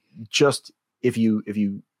they just, if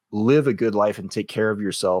you live a good life and take care of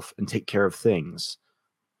yourself and take care of things,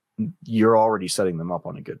 you're already setting them up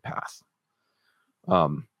on a good path.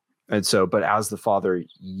 And so, but as the father,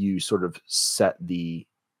 you sort of set the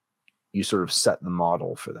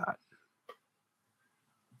model for that.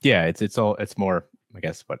 Yeah. It's more, I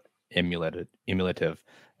guess, emulative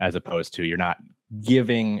as opposed to you're not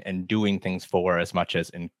giving and doing things for as much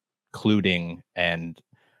as including and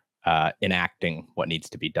enacting what needs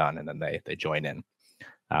to be done. And then they join in.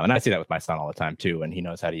 And I see that with my son all the time too. And he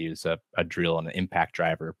knows how to use a drill and an impact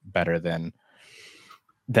driver better than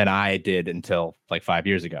I did until like 5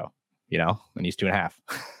 years ago, and he's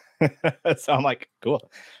 2.5. So I'm like, cool.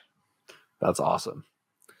 That's awesome.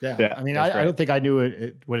 Yeah. I mean, I don't think I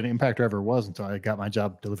knew what an impact driver was until I got my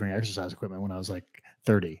job delivering exercise equipment when I was like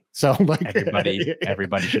 30. So like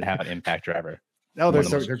everybody should have an impact driver. No, they're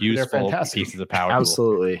fantastic pieces of power.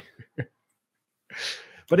 Absolutely.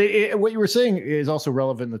 But what you were saying is also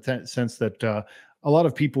relevant in the sense that a lot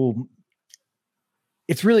of people,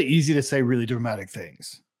 it's really easy to say really dramatic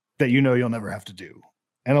things that you'll never have to do.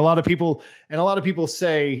 And a lot of people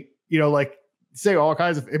say, say all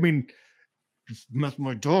kinds of, I mean, mess with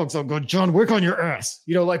my dogs, I'll go, John, work on your ass.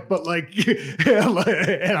 And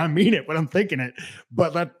I mean it when I'm thinking it,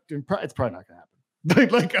 but it's probably not gonna happen.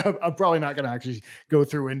 I'm probably not going to actually go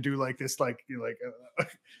through and do like this,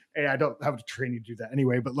 hey, I don't have to train you to do that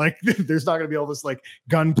anyway, but there's not going to be all this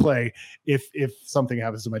gunplay if something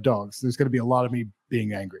happens to my dogs. There's going to be a lot of me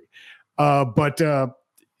being angry. And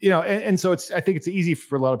so I think it's easy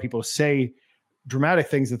for a lot of people to say dramatic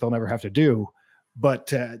things that they'll never have to do. But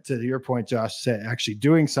to your point, Josh said, actually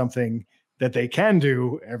doing something that they can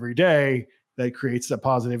do every day that creates a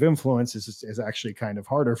positive influence is actually kind of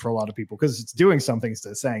harder for a lot of people, because it's doing something instead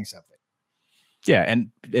of saying something. Yeah, and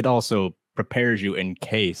it also prepares you in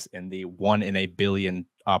case, in the 1 in a billion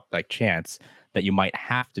chance that you might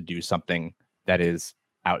have to do something that is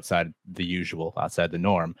outside the usual, outside the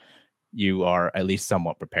norm. You are at least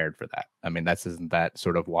somewhat prepared for that. I mean, isn't that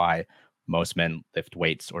sort of why most men lift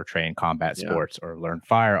weights or train combat sports or learn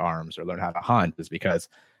firearms or learn how to hunt, is because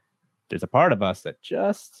there's a part of us that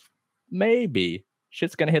just maybe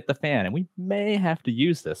shit's going to hit the fan and we may have to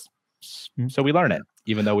use this. So we learn it,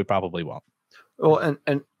 even though we probably won't. Well,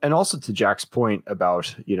 and also to Jack's point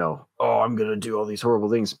about, I'm going to do all these horrible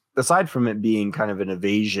things, aside from it being kind of an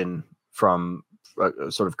evasion from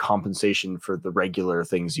a sort of compensation for the regular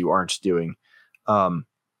things you aren't doing,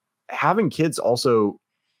 having kids also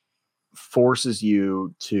forces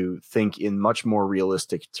you to think in much more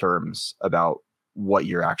realistic terms about what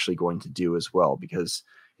you're actually going to do as well. Because,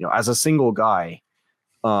 as a single guy,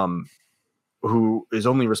 who is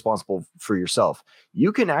only responsible for yourself,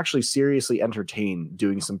 you can actually seriously entertain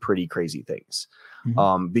doing some pretty crazy things,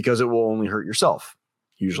 because it will only hurt yourself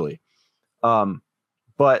usually.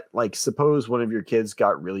 But like, suppose one of your kids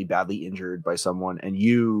got really badly injured by someone and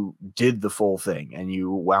you did the full thing and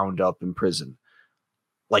you wound up in prison.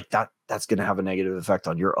 Like that's going to have a negative effect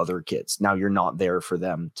on your other kids. Now you're not there for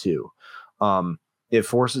them too. It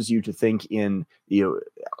forces you to think in,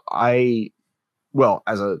 as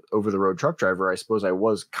a over-the-road truck driver, I suppose I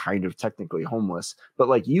was kind of technically homeless, but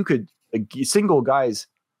like single guys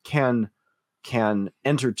can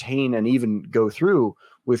entertain and even go through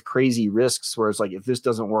with crazy risks, whereas like, if this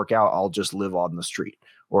doesn't work out, I'll just live on the street,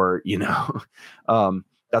 or,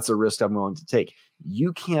 that's a risk I'm willing to take.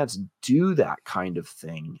 You can't do that kind of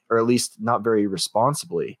thing, or at least not very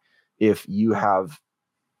responsibly, if you have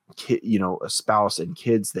a spouse and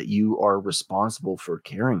kids that you are responsible for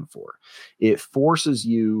caring for. It forces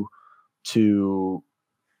you to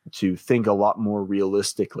think a lot more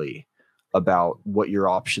realistically about what your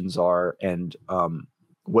options are and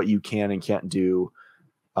what you can and can't do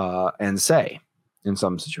and say in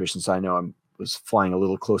some situations. I know I was flying a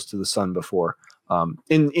little close to the sun before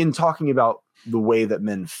in talking about the way that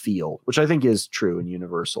men feel, which I think is true and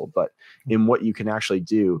universal, but in what you can actually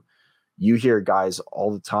do. You hear guys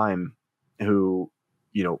all the time who,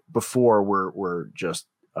 before were just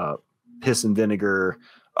piss and vinegar.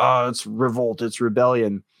 It's revolt, it's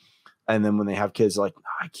rebellion. And then when they have kids, like,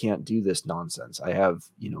 I can't do this nonsense. I have,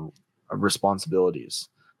 responsibilities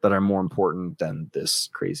that are more important than this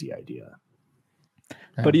crazy idea.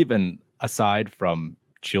 But even aside from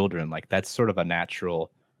children, like, that's sort of a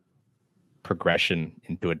natural progression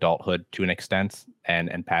into adulthood to an extent,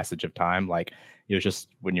 and passage of time. Like, it was just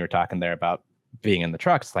when you were talking there about being in the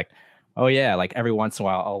trucks, like, oh yeah, like every once in a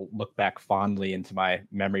while I'll look back fondly into my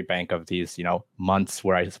memory bank of these, months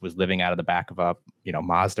where I just was living out of the back of a,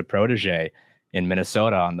 Mazda Protege in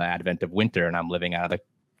Minnesota on the advent of winter. And I'm living out of the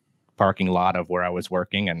parking lot of where I was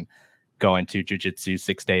working and going to jiu-jitsu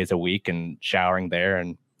 6 days a week and showering there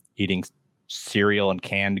and eating cereal and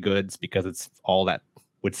canned goods because it's all that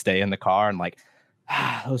would stay in the car. And like,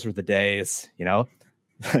 those were the days,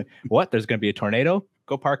 what? There's going to be a tornado?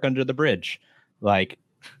 Go park under the bridge. Like,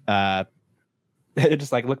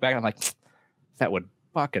 just like look back and I'm like, that would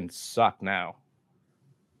fucking suck now.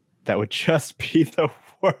 That would just be the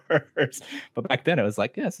worst. But back then it was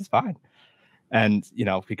like, yeah, this is fine. And,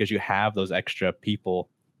 because you have those extra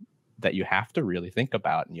people that you have to really think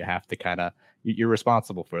about, and you have to you're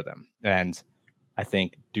responsible for them. And I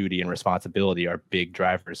think duty and responsibility are big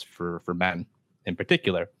drivers for men in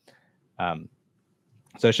particular.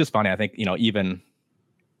 So it's just funny. I think, even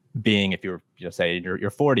being, if you're, say in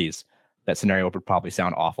your 40s, that scenario would probably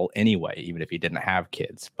sound awful anyway, even if you didn't have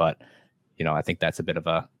kids. But, I think that's a bit of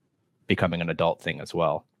a becoming an adult thing as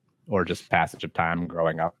well, or just passage of time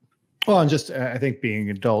growing up. Well, and just, I think being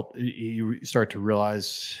an adult, you start to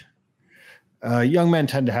realize young men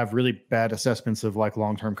tend to have really bad assessments of like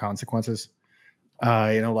long-term consequences.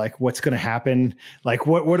 Like what's going to happen? Like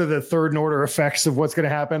what are the third order effects of what's going to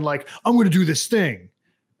happen? Like, I'm going to do this thing.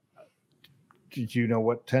 Did you know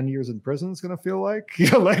what 10 years in prison is going to feel like?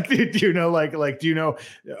 Actually,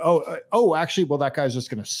 well, that guy's just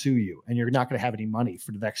going to sue you and you're not going to have any money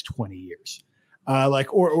for the next 20 years.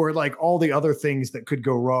 Or like all the other things that could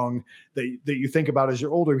go wrong that you think about as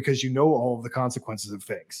you're older, because all of the consequences of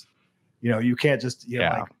things. You can't just,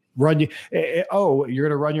 like run you. You're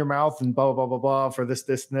going to run your mouth and blah, blah, blah, blah, blah for this,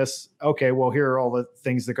 and this. Okay. Well, here are all the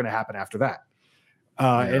things that are going to happen after that.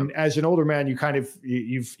 And as an older man, you kind of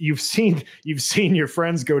you've seen your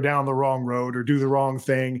friends go down the wrong road or do the wrong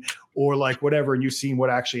thing or like whatever, and you've seen what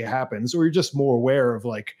actually happens, or you're just more aware of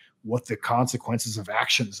like what the consequences of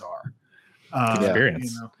actions are.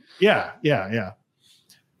 Experience. Yeah.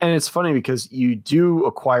 And it's funny because you do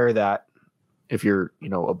acquire that if you're,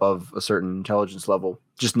 above a certain intelligence level,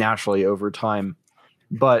 just naturally over time.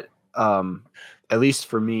 But at least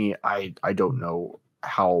for me, I don't know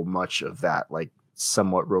how much of that like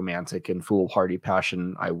somewhat romantic and foolhardy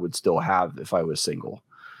passion I would still have if I was single.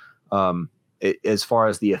 As far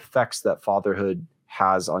as the effects that fatherhood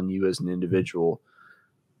has on you as an individual,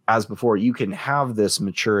 as before, you can have this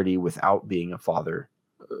maturity without being a father,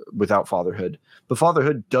 without fatherhood, but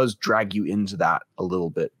fatherhood does drag you into that a little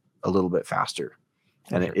bit faster,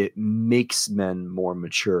 and it makes men more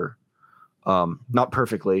mature. Not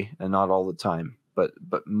perfectly and not all the time, but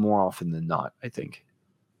more often than not, I think.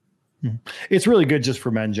 It's really good just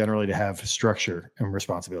for men generally to have structure and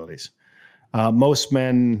responsibilities. Most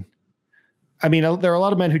men, I mean, there are a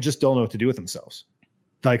lot of men who just don't know what to do with themselves.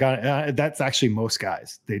 Like that's actually most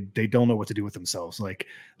guys. They don't know what to do with themselves. Like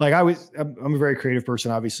I'm a very creative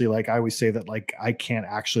person. Obviously, like I always say that like I can't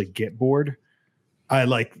actually get bored.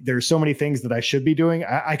 There's so many things that I should be doing.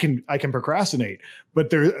 I can procrastinate,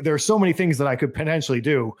 but there are so many things that I could potentially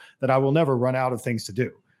do that I will never run out of things to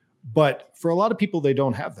do. But for a lot of people, they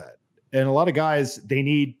don't have that. And a lot of guys, they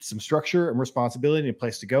need some structure and responsibility and a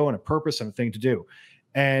place to go and a purpose and a thing to do.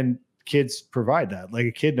 And kids provide that. Like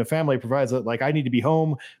a kid in a family provides that. Like I need to be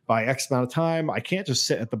home by X amount of time. I can't just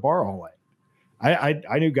sit at the bar all night.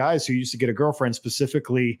 I knew guys who used to get a girlfriend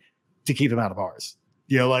specifically to keep them out of bars.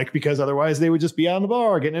 Like because otherwise they would just be out in the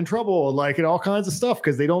bar getting in trouble, like and all kinds of stuff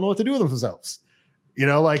because they don't know what to do with themselves.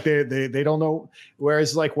 Like they don't know.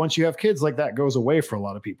 Whereas like once you have kids, like that goes away for a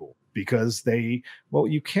lot of people because you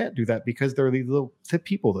can't do that because they're the little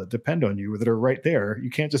people that depend on you that are right there. You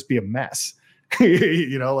can't just be a mess.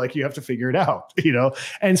 Like you have to figure it out,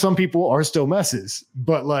 and some people are still messes,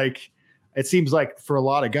 but like, it seems like for a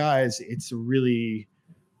lot of guys, it's really,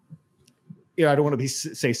 I don't want to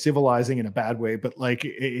say civilizing in a bad way, but like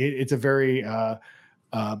it's a very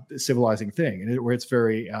civilizing thing, and where it's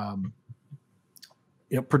very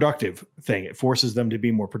productive thing. It forces them to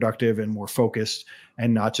be more productive and more focused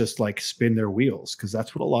and not just like spin their wheels. Cause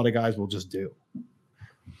that's what a lot of guys will just do.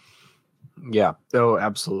 Yeah. Oh,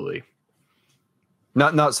 absolutely.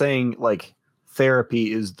 Not saying like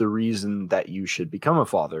therapy is the reason that you should become a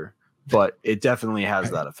father, but it definitely has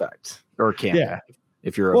that effect, or can. Yeah.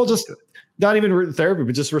 If you're just not even therapy,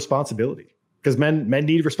 but just responsibility. Because men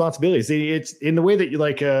need responsibilities. It's in the way that you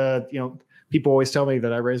like. People always tell me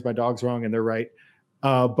that I raised my dogs wrong, and they're right.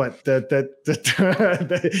 But you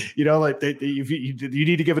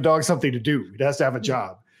need to give a dog something to do. It has to have a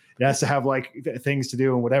job. It has to have like things to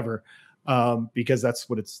do and whatever. Because that's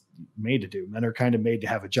what it's made to do. Men are kind of made to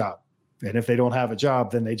have a job. And if they don't have a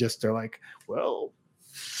job, then they're like, well,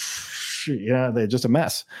 they're just a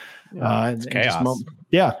mess. It's chaos.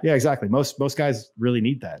 Exactly. Most guys really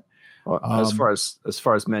need that. Well, as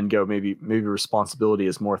far as men go, maybe responsibility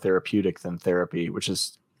is more therapeutic than therapy, which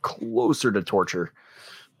is closer to torture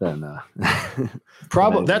than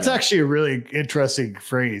probably. That's actually a really interesting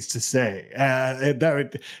phrase to say.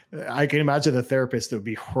 I can imagine a therapist that would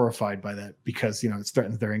be horrified by that because it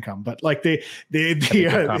threatens their income. But like the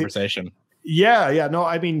conversation. No,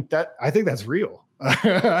 I mean I think that's real.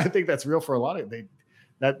 I think that's real for a lot of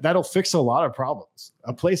that'll fix a lot of problems.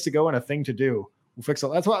 A place to go and a thing to do will fix it.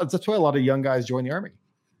 That's why a lot of young guys join the army.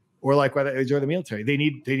 Or like whether they join the military, they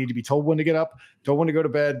need to be told when to get up, told when to go to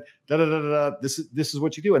bed. This is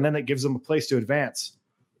what you do, and then it gives them a place to advance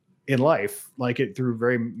in life, like it through a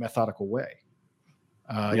very methodical way.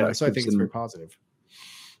 So I think it's very positive.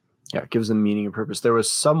 Yeah, it gives them meaning and purpose. There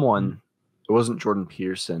was someone, it wasn't Jordan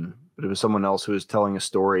Peterson, but it was someone else who was telling a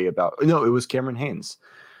story about. No, it was Cameron Haynes.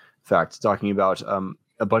 In fact, talking about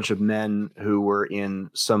a bunch of men who were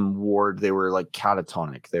in some ward. They were like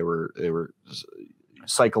catatonic. They were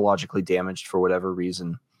psychologically damaged for whatever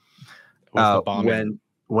reason.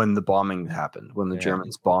 When the bombing happened, when the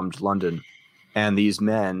Germans bombed London, and these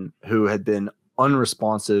men who had been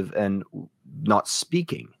unresponsive and not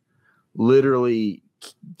speaking literally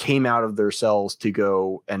came out of their cells to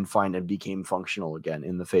go and find and became functional again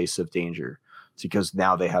in the face of danger, because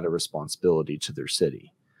now they had a responsibility to their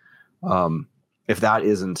city. If that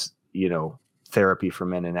isn't, therapy for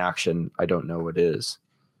men in action, I don't know what is.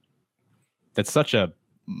 That's such a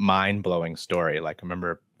mind-blowing story. Like, I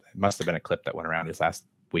remember it must have been a clip that went around this last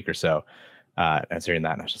week or so. I was hearing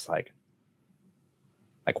that and I was just like,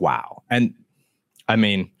 wow. And I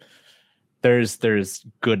mean, there's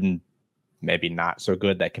good and maybe not so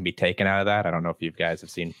good that can be taken out of that. I don't know if you guys have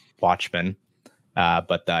seen Watchmen,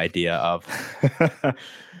 but the idea of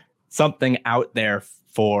something out there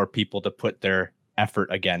for people to put their effort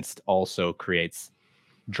against also creates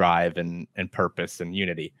drive and purpose and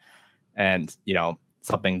unity. And, you know,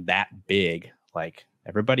 something that big, like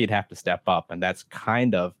everybody'd have to step up. And that's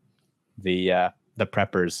kind of the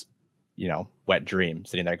preppers, you know, wet dream,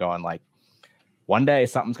 sitting there going like, one day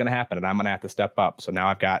something's going to happen and I'm going to have to step up. So now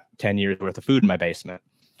I've got 10 years worth of food in my basement.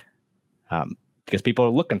 Because people are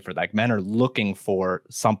looking for, like, men are looking for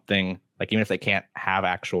something, like, even if they can't have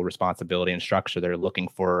actual responsibility and structure, they're looking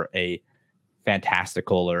for a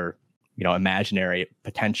fantastical or, you know, imaginary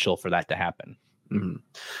potential for that to happen.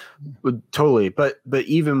 Well, totally. But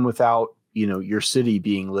even without, you know, your city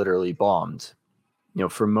being literally bombed, you know,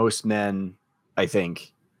 for most men, I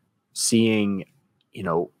think seeing, you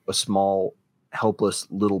know, a small, helpless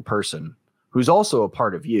little person who's also a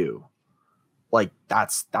part of you, like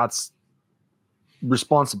that's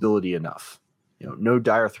responsibility enough. You know, no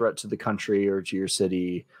dire threat to the country or to your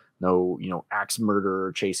city, no, you know, axe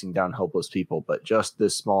murderer chasing down helpless people, but just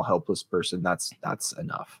this small helpless person, that's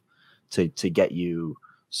enough to get you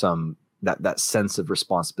some that sense of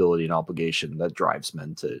responsibility and obligation that drives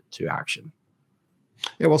men to action.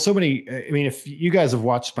 Yeah, well, so many. I mean, if you guys have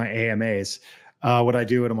watched my AMAs, what I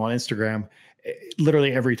do when I'm on Instagram,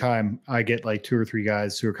 literally every time I get like 2 or 3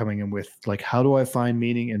 guys who are coming in with like, how do I find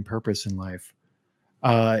meaning and purpose in life?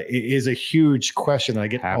 It is a huge question that I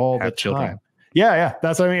get all the time. Children. Yeah,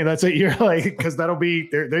 that's what I mean. That's it. You're like, because that'll be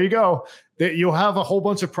there. There you go. You'll have a whole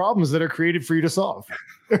bunch of problems that are created for you to solve,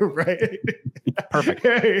 right? Perfect.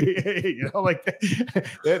 You know, like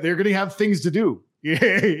they're going to have things to do.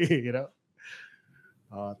 You know.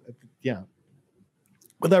 Yeah.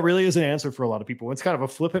 But that really is an answer for a lot of people. It's kind of a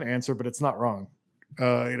flippant answer, but it's not wrong.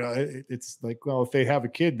 You know, it's like, well, if they have a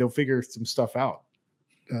kid, they'll figure some stuff out.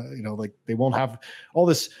 You know, like they won't have all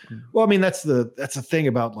this. Well, I mean, that's the thing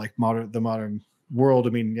about like the modern world. I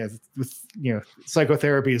mean, yeah, with, you know,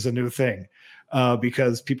 psychotherapy is a new thing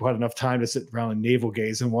because people had enough time to sit around and navel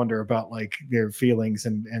gaze and wonder about like their feelings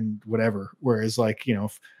and whatever. Whereas like, you know,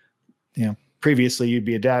 previously you'd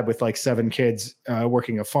be a dad with like 7 kids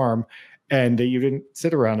working a farm, and you didn't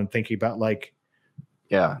sit around and thinking about like,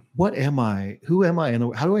 yeah, what am I? Who am I?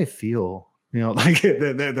 And how do I feel? You know, like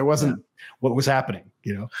there wasn't what was happening,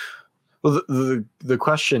 you know? Well, the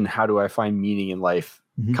question, how do I find meaning in life,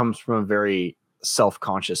 comes from a very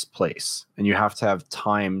self-conscious place, and you have to have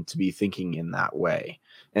time to be thinking in that way.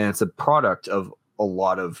 And it's a product of a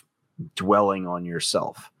lot of dwelling on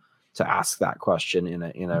yourself to ask that question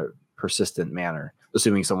in a persistent manner,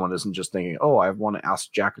 assuming someone isn't just thinking, oh, I want to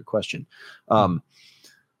ask Jack a question.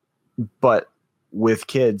 But with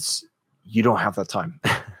kids, you don't have that time.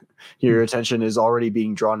 Your attention is already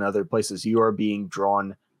being drawn to other places. You are being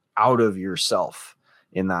drawn out of yourself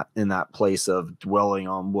in that place of dwelling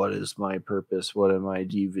on what is my purpose? What am I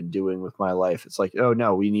even doing with my life? It's like, oh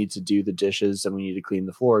no, we need to do the dishes and we need to clean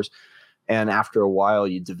the floors. And after a while,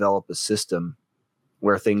 you develop a system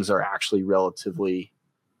where things are actually relatively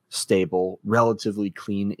stable, relatively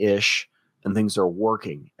clean-ish, and things are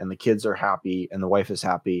working, and the kids are happy, and the wife is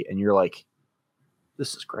happy, and you're like,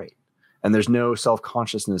 this is great. And there's no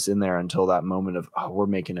self-consciousness in there until that moment of, oh, we're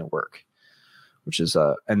making it work, which is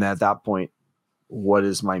and at that point, what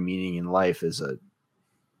is my meaning in life it's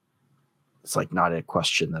like not a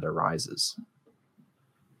question that arises.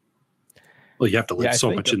 Well, you have to live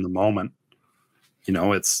so much in the moment. You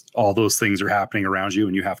know, it's all those things are happening around you,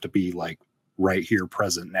 and you have to be like right here,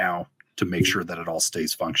 present now, to make sure that it all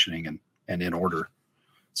stays functioning and in order.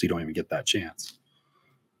 So you don't even get that chance.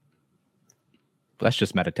 That's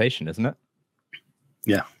just meditation, isn't it?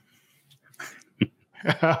 Yeah.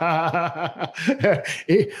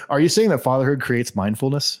 Are you saying that fatherhood creates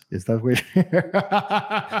mindfulness? Is that weird?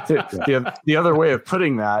 The other way of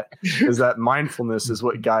putting that is that mindfulness is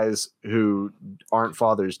what guys who aren't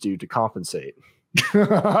fathers do to compensate.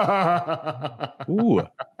 Ooh,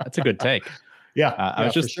 that's a good take. Yeah, I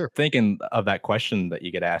was just thinking of that question that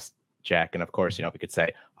you get asked, Jack. And of course, you know, we could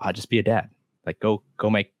say, just be a dad. Like, go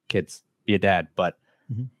make kids, be a dad. But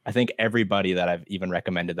I think everybody that I've even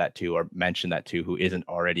recommended that to or mentioned that to who isn't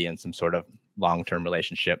already in some sort of long-term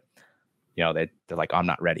relationship, you know, they're like, I'm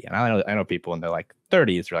not ready. And I know people in their like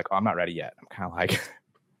 30s are like, oh, I'm not ready yet. I'm kind of like,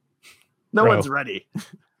 no one's ready.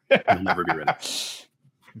 You'll never be ready.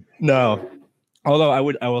 No. Although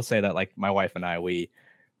I will say that like my wife and I, we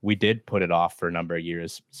did put it off for a number of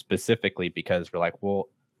years, specifically because we're like, well,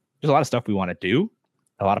 there's a lot of stuff we want to do,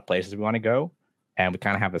 a lot of places we want to go, and we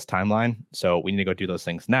kind of have this timeline. So we need to go do those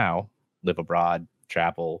things now, live abroad,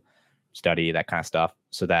 travel, study, that kind of stuff,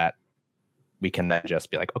 so that we can then just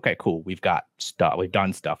be like, okay, cool. We've got stuff. We've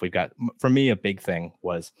done stuff. For me, a big thing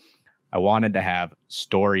was I wanted to have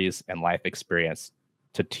stories and life experience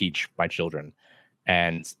to teach my children.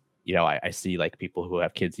 And, I see like people who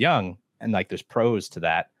have kids young, and like there's pros to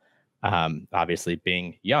that. Obviously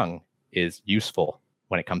being young is useful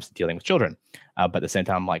when it comes to dealing with children. But at the same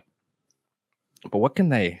time, I'm like, but what can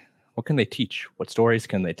they teach? What stories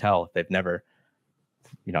can they tell if they've never,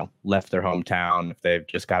 left their hometown, if they've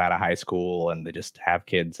just got out of high school and they just have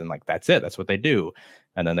kids and like, that's it. That's what they do.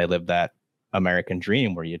 And then they live that American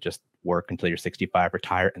dream where you just work until you're 65,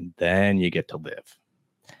 retire, and then you get to live.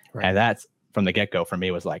 Right. And that's from the get-go for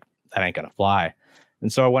me was like, that ain't going to fly.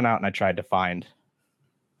 And so I went out and I tried to find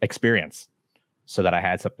experience so that I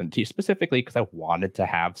had something to teach, specifically because I wanted to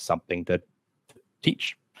have something to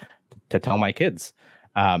teach, to tell my kids.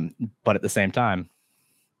 But at the same time,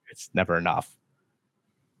 it's never enough.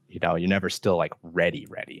 You're never still like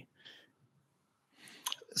ready.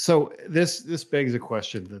 So this begs a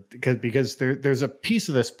question that because there's a piece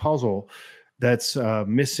of this puzzle that's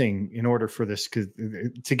missing in order for this,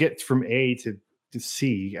 to get from A to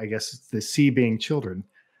C, I guess the C being children.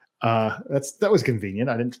 That was convenient.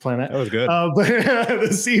 I didn't plan that. That was good. But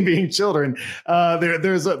the C being children,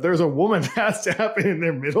 there's a woman that has to happen in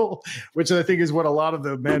their middle, which I think is what a lot of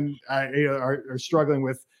the men are struggling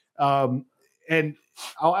with. And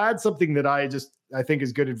I'll add something that I think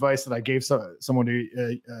is good advice that I gave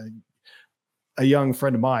someone, a young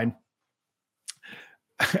friend of mine.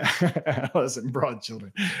 Listen, broad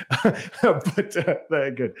children,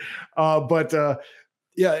 but good.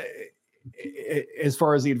 Yeah. As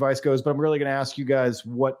far as the advice goes, but I'm really going to ask you guys,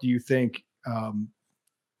 what do you think?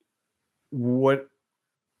 What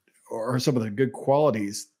are some of the good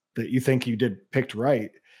qualities that you think you picked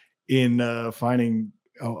right in finding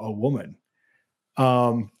a woman?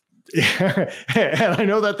 And I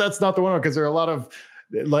know that's not the one, because there are a lot of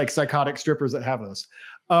like psychotic strippers that have those.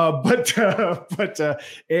 But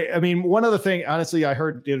I mean, one other thing, honestly, I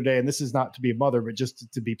heard the other day, and this is not to be a mother, but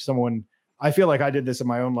just to be someone. I feel like I did this in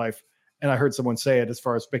my own life. And I heard someone say it as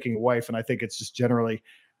far as picking a wife, and I think it's just generally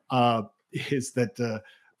is that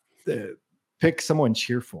pick someone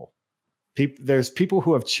cheerful. There's people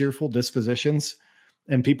who have cheerful dispositions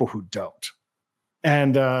and people who don't.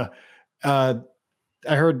 And I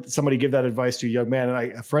heard somebody give that advice to a young man,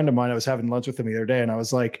 and a friend of mine, I was having lunch with him the other day, and I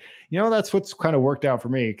was like, that's what's kind of worked out for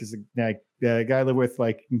me, because the guy I live with,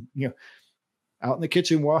 like, out in the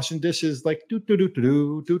kitchen washing dishes, like do.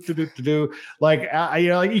 Like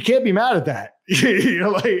like you can't be mad at that.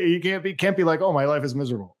 Like you can't be like, oh, my life is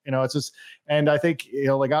miserable. It's just, and I think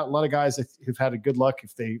like a lot of guys who've had a good luck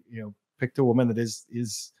if they picked a woman that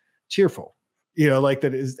is cheerful, like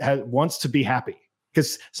that wants to be happy,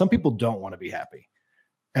 because some people don't want to be happy,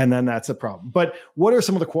 and then that's a problem. But what are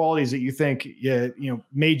some of the qualities that you think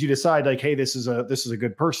made you decide, like, hey, this is a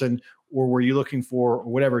good person? Or were you looking for,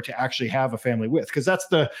 or whatever, to actually have a family with? Because that's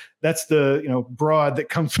the broad that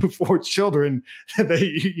comes before children, that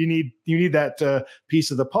you need that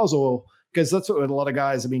piece of the puzzle, because that's what a lot of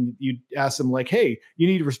guys. I mean, you ask them like, hey, you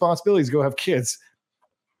need responsibilities, go have kids.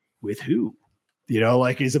 With who?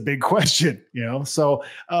 Like, is a big question. So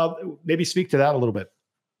maybe speak to that a little bit.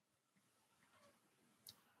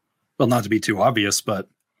 Well, not to be too obvious, but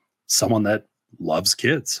someone that loves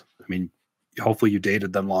kids. I mean, hopefully you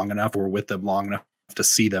dated them long enough or with them long enough to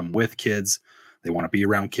see them with kids. They want to be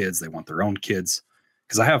around kids. They want their own kids.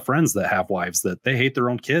 Because I have friends that have wives that they hate their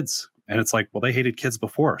own kids. And it's like, well, they hated kids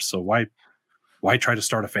before. So why try to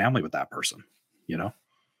start a family with that person?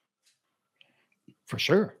 For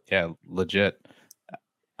sure. Yeah, legit.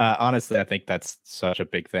 Honestly, I think that's such a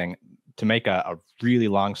big thing. To make a really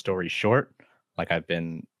long story short, like, I've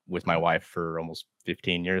been with my wife for almost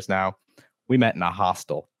 15 years now. We met in a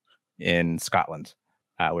hostel in Scotland.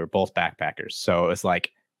 We were both backpackers. So it's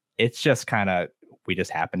like, it's just kind of, we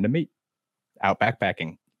just happened to meet out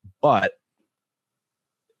backpacking. But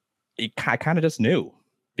I kind of just knew,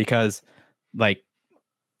 because like,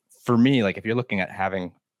 for me, like, if you're looking at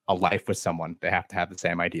having a life with someone, they have to have the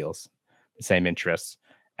same ideals, the same interests,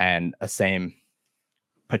 and a same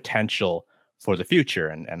potential for the future.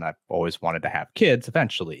 And I've always wanted to have kids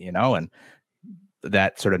eventually, and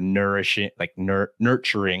that sort of nourishing, like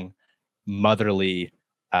nurturing motherly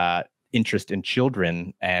interest in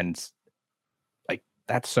children, and like,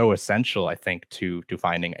 that's so essential, I think, to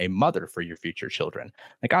finding a mother for your future children.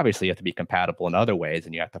 Like, obviously you have to be compatible in other ways,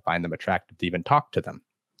 and you have to find them attractive to even talk to them.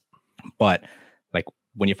 But like,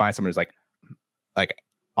 when you find someone who's like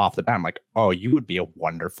off the bat, I'm like, oh, you would be a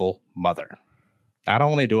wonderful mother. Not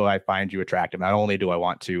only do I find you attractive, not only do I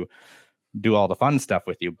want to do all the fun stuff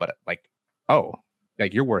with you, but like, oh,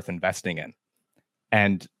 like, you're worth investing in.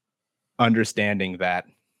 And understanding that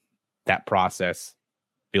process,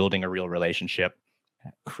 building a real relationship,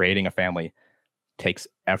 creating a family takes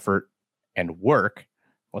effort and work.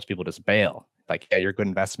 Most people just bail. Like, yeah, you're a good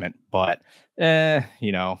investment, but there's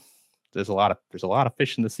a lot of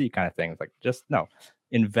fish in the sea kind of thing. It's like, just no,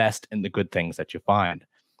 invest in the good things that you find.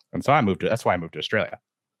 And so that's why I moved to Australia,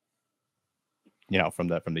 from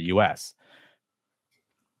the US.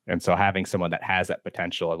 And so having someone that has that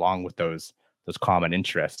potential along with those common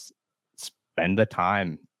interests, spend the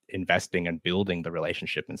time investing and building the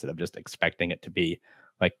relationship instead of just expecting it to be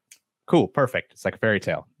like, cool, perfect. It's like a fairy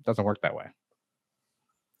tale. It doesn't work that way.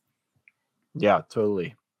 Yeah,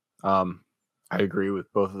 totally. I agree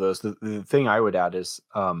with both of those. The thing I would add is,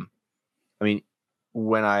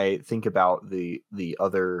 when I think about the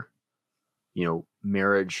other,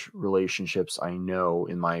 marriage relationships I know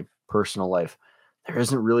in my personal life, there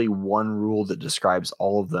isn't really one rule that describes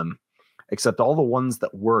all of them, except all the ones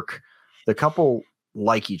that work. The couple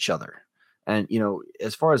like each other. And,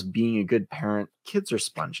 as far as being a good parent, kids are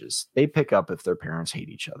sponges. They pick up if their parents hate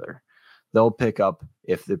each other. They'll pick up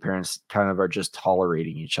if the parents kind of are just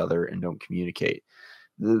tolerating each other and don't communicate.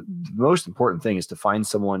 The most important thing is to find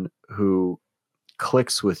someone who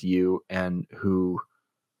clicks with you and who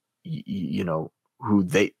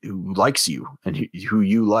likes you and who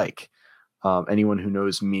you like. Anyone who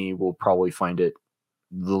knows me will probably find it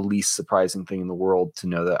the least surprising thing in the world to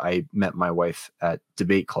know that I met my wife at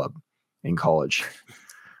debate club in college.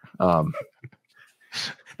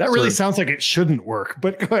 That really sounds like it shouldn't work,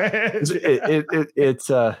 but go ahead.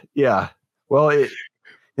 Yeah. Well,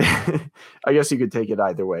 I guess you could take it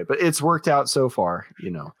either way, but it's worked out so far,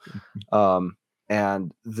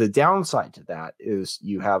 and the downside to that is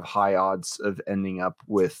you have high odds of ending up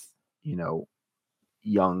with,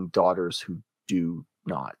 young daughters who do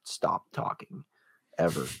not stop talking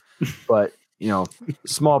ever. But,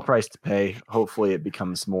 small price to pay. Hopefully it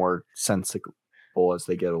becomes more sensible as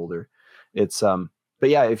they get older. It's, but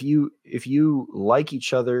yeah, if you like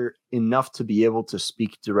each other enough to be able to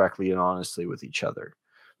speak directly and honestly with each other,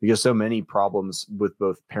 because so many problems with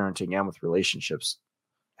both parenting and with relationships,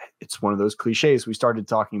 it's one of those cliches we started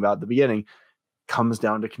talking about at the beginning, comes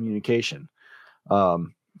down to communication.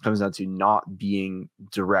 Comes down to not being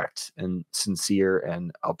direct and sincere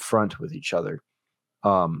and upfront with each other.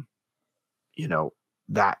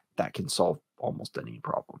 That can solve almost any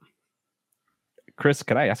problem. Chris,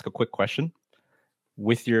 can I ask a quick question?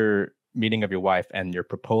 With your meeting of your wife and your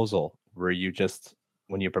proposal, were you just,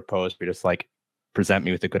 when you proposed, you're just like, present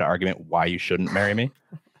me with a good argument why you shouldn't marry me?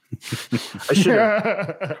 I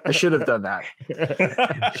should have done that.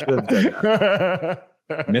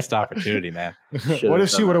 Missed opportunity, man. What if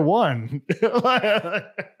she would have won?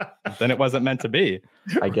 Then it wasn't meant to be.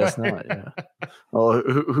 I guess not. Yeah. Well,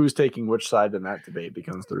 who's taking which side in that debate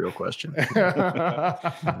becomes the real question.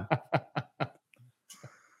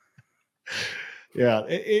 Yeah,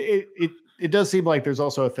 it does seem like there's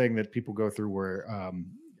also a thing that people go through where,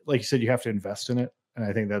 like you said, you have to invest in it, and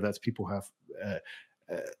I think that's people have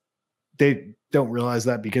they don't realize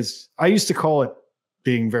that, because I used to call it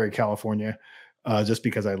being very California. Just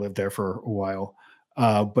because I lived there for a while.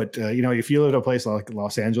 But if you live in a place like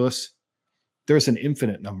Los Angeles, there's an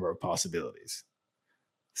infinite number of possibilities.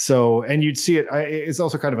 So, and you'd see it. It's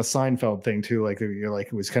also kind of a Seinfeld thing too. Like,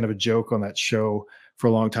 it was kind of a joke on that show for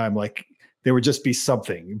a long time. Like, there would just be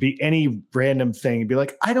something, be any random thing. It'd be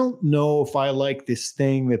like, I don't know if I like this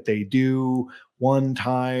thing that they do one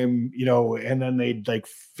time, and then they'd like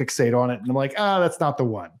fixate on it. And I'm like, that's not the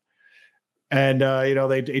one. And,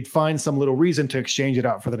 they'd find some little reason to exchange it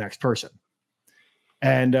out for the next person.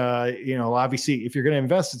 And, obviously, if you're going to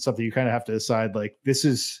invest in something, you kind of have to decide, like,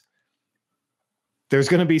 there's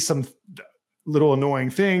going to be some little annoying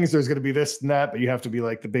things. There's going to be this and that, but you have to be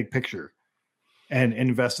like the big picture and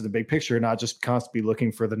invest in the big picture, not just constantly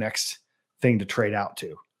looking for the next thing to trade out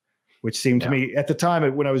to, which seemed to me at the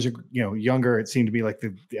time when I was, younger, it seemed to be like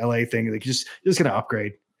the LA thing. Like, you're just going to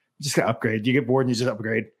upgrade. You get bored and you just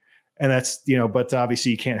upgrade. And that's, but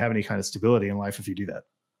obviously you can't have any kind of stability in life if you do that.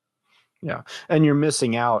 Yeah. And you're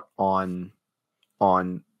missing out on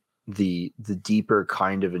the deeper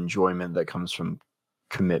kind of enjoyment that comes from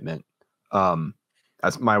commitment.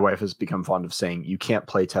 As my wife has become fond of saying, you can't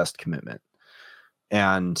play test commitment.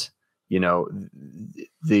 And,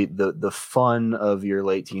 the fun of your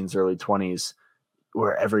late teens, early 20s,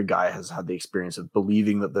 where every guy has had the experience of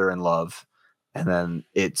believing that they're in love. And then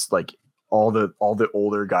it's like, all the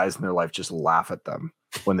older guys in their life just laugh at them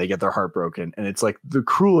when they get their heart broken. And it's like the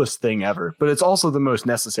cruelest thing ever, but it's also the most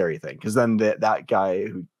necessary thing. Cause then that guy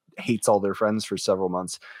who hates all their friends for several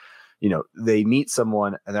months they meet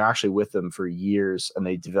someone and they're actually with them for years, and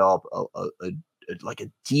they develop a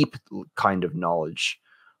deep kind of knowledge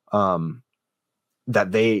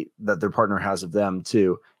that their partner has of them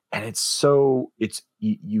too. And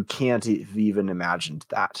you can't have even imagined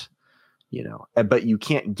that, but you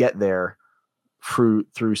can't get there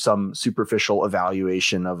through some superficial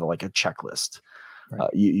evaluation of like a checklist. Right.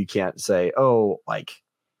 You can't say, oh, like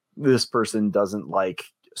this person doesn't like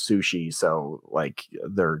sushi, so like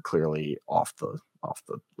they're clearly off the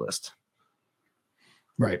list.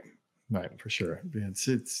 Right, for sure. It's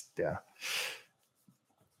yeah.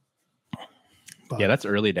 But, yeah, that's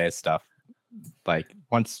early days stuff. Like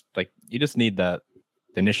once, like you just need the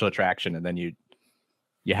initial attraction, and then you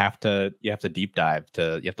have to deep dive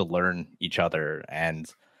you have to learn each other,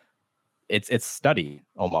 and it's study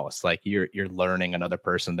almost. Like you're learning another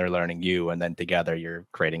person, they're learning you, and then together you're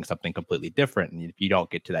creating something completely different. And if you don't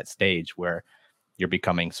get to that stage where you're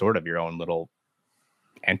becoming sort of your own little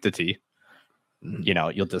entity,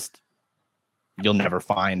 you'll never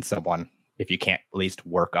find someone if you can't at least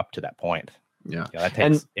work up to that point. Yeah, that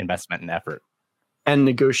takes investment and effort and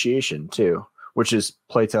negotiation too, which is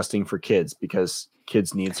playtesting for kids, because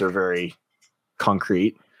kids' needs are very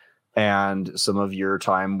concrete, and some of your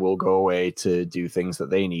time will go away to do things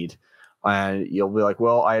that they need. And you'll be like,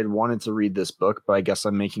 well, I had wanted to read this book, but I guess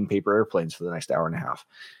I'm making paper airplanes for the next hour and a half.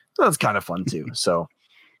 So that's kind of fun too. So,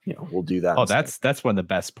 we'll do that. Oh, that's one of the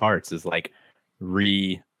best parts, is like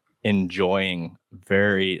enjoying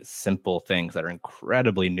very simple things that are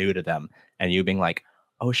incredibly new to them, and you being like,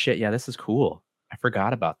 oh shit, yeah, this is cool, I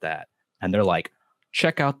forgot about that. And they're like,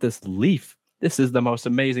 check out this leaf, this is the most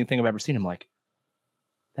amazing thing I've ever seen. I'm like,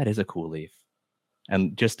 that is a cool leaf.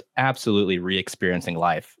 And just absolutely re-experiencing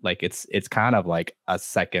life. Like it's kind of like a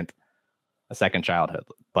second childhood,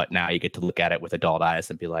 but now you get to look at it with adult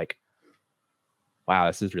eyes and be like, wow,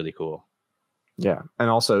 this is really cool. Yeah. And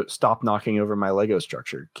also, stop knocking over my Lego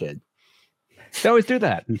structure, kid. They always do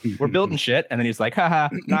that. We're building shit, and then he's like, haha,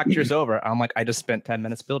 knocked yours over. I'm like, I just spent 10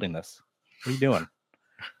 minutes building this. What are you doing?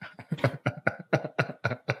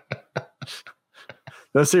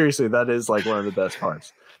 No, seriously, that is like one of the best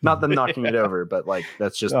parts. Not them knocking it over, but like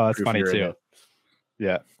that's just that's funny too.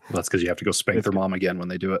 Yeah. Well, that's because you have to go spank their mom again when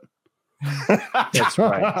they do it. That's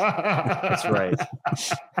right. That's right.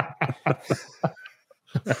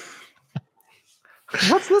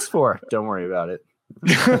 What's this for? Don't worry about it.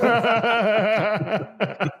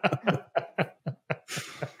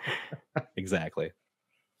 Exactly.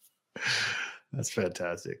 That's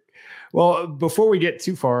fantastic. Well, before we get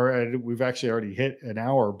too far, we've actually already hit an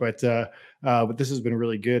hour, but this has been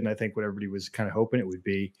really good, and I think what everybody was kind of hoping it would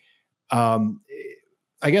be. I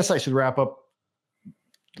guess I should wrap up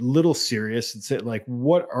a little serious and say, like,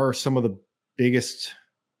 what are some of the biggest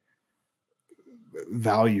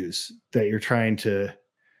values that you're trying to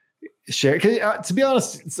share? Because to be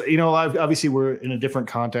honest, obviously we're in a different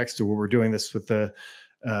context to where we're doing this with the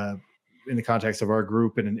in the context of our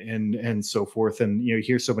group and so forth. And, you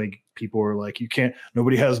hear so many people are like,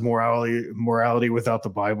 nobody has morality without the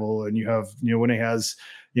Bible. And you have, when it has,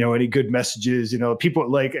 any good messages, people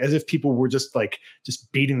like, as if people were just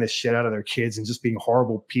beating the shit out of their kids and just being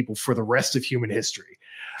horrible people for the rest of human history,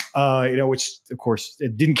 which of course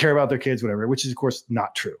it didn't care about their kids, whatever, which is of course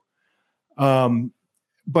not true.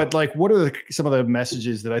 But like, what are some of the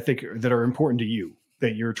messages that I think that are important to you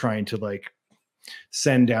that you're trying to like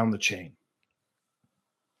send down the chain?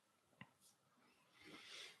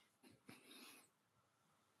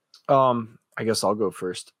 I guess I'll go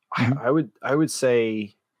first. Mm-hmm. I would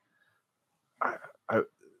say,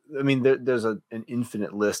 I mean, there's an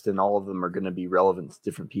infinite list, and all of them are going to be relevant to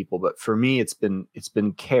different people. But for me, it's been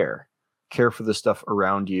care for the stuff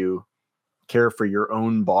around you, care for your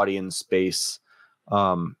own body and space.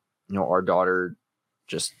 Our daughter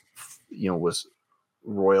just, was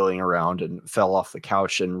roiling around and fell off the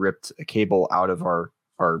couch and ripped a cable out of our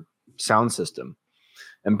sound system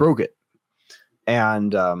and broke it.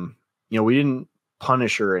 And, we didn't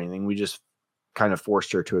punish her or anything. We just kind of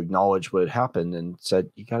forced her to acknowledge what had happened and said,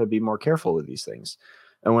 you got to be more careful with these things.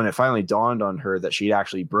 And when it finally dawned on her that she'd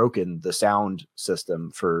actually broken the sound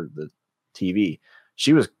system for the TV,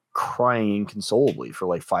 she was crying inconsolably for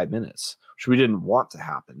like 5 minutes, which we didn't want to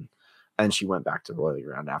happen. And she went back to roiling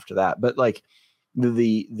around after that. But like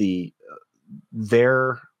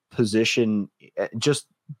their position, just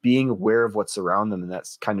being aware of what's around them, and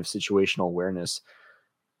that's kind of situational awareness,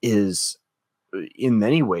 is in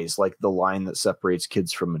many ways like the line that separates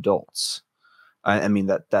kids from adults. I mean,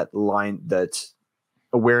 that line, that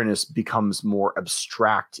awareness becomes more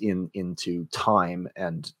abstract into time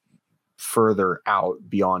and further out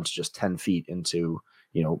beyond just 10 feet into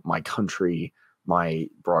my country, my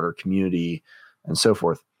broader community, and so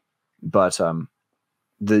forth. But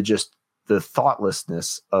the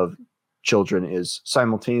thoughtlessness of children is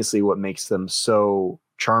simultaneously what makes them so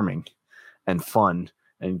charming and fun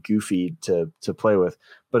and goofy to play with,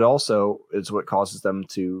 but also it's what causes them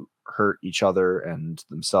to hurt each other and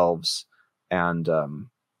themselves. And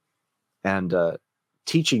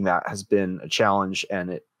teaching that has been a challenge, and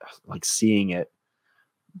it, like, seeing it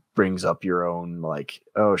brings up your own, like,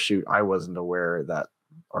 oh shoot, I wasn't aware that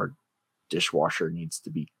our dishwasher needs to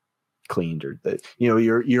be cleaned, or that,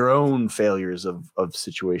 your own failures of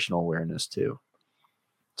situational awareness too.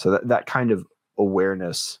 So that kind of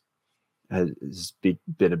awareness has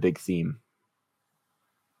been a big theme.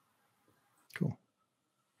 Cool.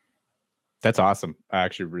 That's awesome. I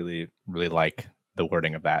actually really, really like the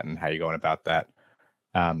wording of that and how you're going about that.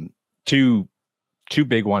 Two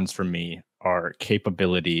big ones for me are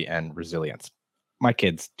capability and resilience. My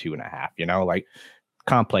kid's 2.5, like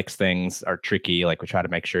complex things are tricky. Like we try to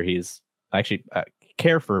make sure he's actually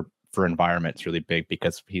care for environment's really big,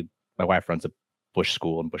 because my wife runs a bush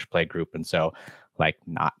school and bush play group. And so, like,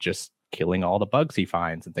 not just killing all the bugs he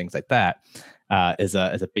finds and things like that is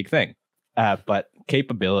a big thing. But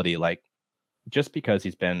capability, like, just because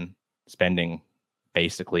he's been spending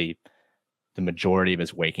basically the majority of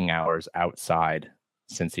his waking hours outside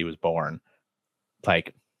since he was born,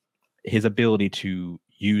 like, his ability to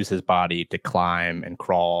use his body to climb and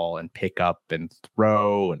crawl and pick up and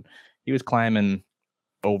throw, and he was climbing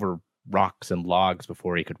over rocks and logs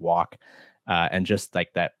before he could walk, and just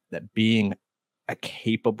like that being a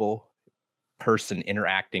capable person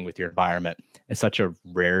interacting with your environment is such a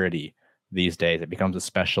rarity these days. It becomes a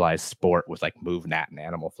specialized sport with like MoveNat and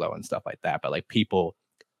Animal Flow and stuff like that. But like, people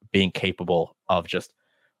being capable of just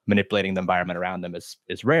manipulating the environment around them is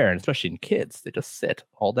rare, and especially in kids, they just sit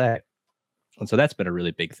all day. And so that's been a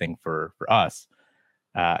really big thing for us,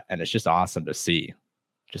 and it's just awesome to see.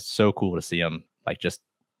 Just so cool to see him, like, just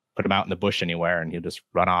put him out in the bush anywhere and he'll just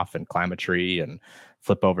run off and climb a tree and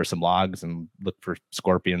flip over some logs and look for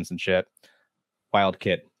scorpions and shit. Wild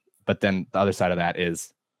kid. But then the other side of that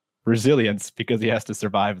is resilience, because he has to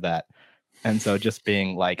survive that. And so just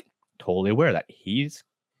being like totally aware that he's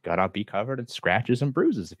gonna be covered in scratches and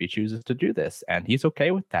bruises if he chooses to do this, and he's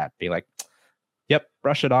okay with that. Be like, yep,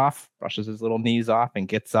 brush it off, brushes his little knees off and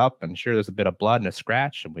gets up, and sure, there's a bit of blood and a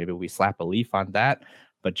scratch, and maybe we slap a leaf on that.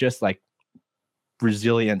 But just like,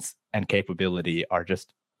 resilience and capability are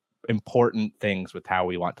just important things with how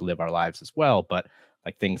we want to live our lives as well, but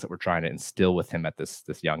like things that we're trying to instill with him at this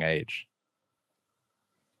young age.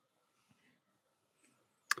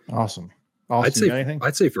 Awesome. I'd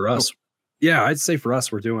say for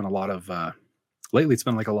us, we're doing a lot of lately. It's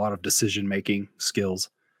been like a lot of decision making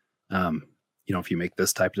skills. If you make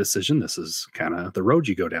this type of decision, this is kind of the road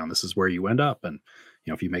you go down. This is where you end up. And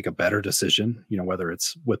if you make a better decision, whether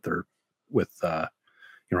it's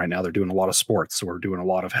right now they're doing a lot of sports, so we're doing a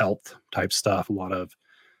lot of health type stuff, a lot of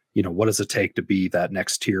what does it take to be that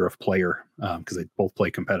next tier of player, because they both play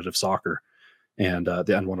competitive soccer, and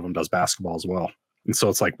one of them does basketball as well. And so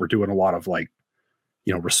it's like we're doing a lot of like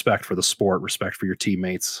respect for the sport, respect for your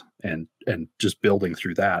teammates, and just building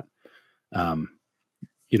through that. And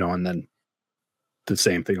then the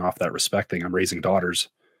same thing off that respect thing. I'm raising daughters,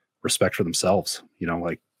 respect for themselves.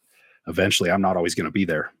 Like, eventually I'm not always going to be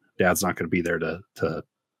there. Dad's not going to be there to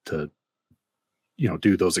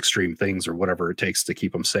do those extreme things or whatever it takes to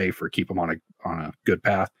keep them safe or keep them on a good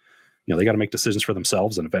path. They got to make decisions for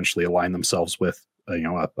themselves and eventually align themselves with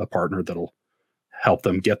a partner that'll help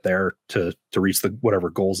them get there to reach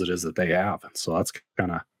whatever goals it is that they have. And so that's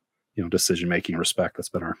kind of decision making, respect. That's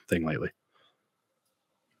been our thing lately.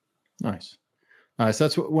 Nice. So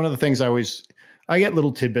that's one of the things I get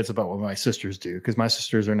little tidbits about what my sisters do, because my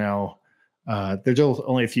sisters are now they're still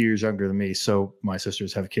only a few years younger than me. So my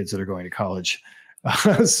sisters have kids that are going to college.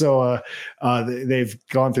 So they've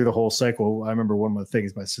gone through the whole cycle. I remember one of the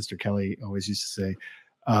things my sister Kelly always used to say,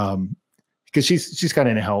 because she's kind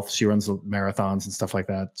of into health. She runs marathons and stuff like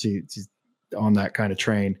that. She's on that kind of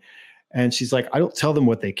train. And she's like, I don't tell them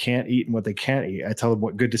what they can't eat and what they can't eat. I tell them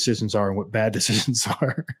what good decisions are and what bad decisions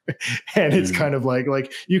are. And it's kind of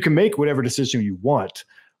like you can make whatever decision you want,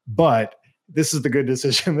 but this is the good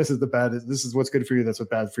decision. This is the bad. This is what's good for you. That's what's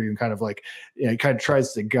bad for you. And kind of like, it kind of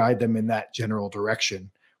tries to guide them in that general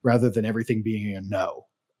direction rather than everything being a no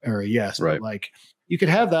or a yes. Right. But like, you could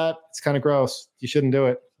have that. It's kind of gross. You shouldn't do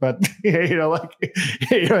it. But,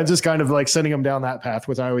 just kind of like sending them down that path,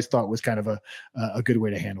 which I always thought was kind of a good way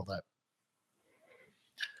to handle that.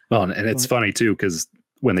 Well, and it's funny too, because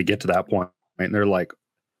when they get to that point and they're like,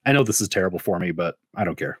 I know this is terrible for me, but I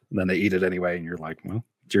don't care. And then they eat it anyway. And you're like, well,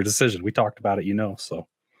 it's your decision. We talked about it, so.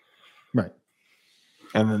 Right.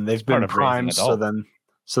 And then they've part been of raising primed. So adults.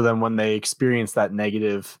 then when they experience that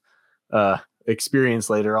negative experience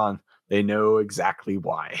later on, they know exactly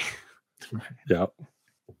why. Yeah.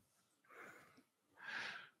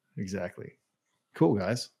 Exactly. Cool,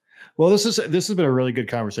 guys. Well, this has been a really good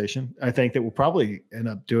conversation. I think that we'll probably end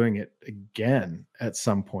up doing it again at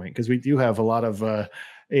some point, because we do have a lot of obviously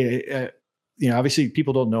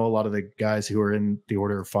people don't know a lot of the guys who are in the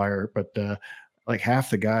Order of Fire, but like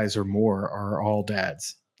half the guys or more are all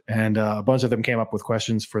dads, and a bunch of them came up with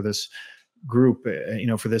questions for this group,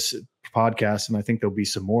 for this podcast, and I think there'll be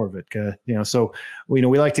some more of it. So we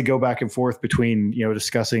like to go back and forth between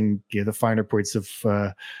discussing the finer points of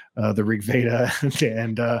the Rig Veda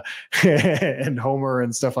and Homer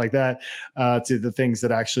and stuff like that, to the things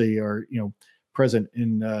that actually are present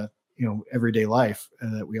in everyday life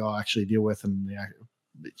that we all actually deal with, and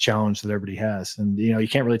the challenge that everybody has. And you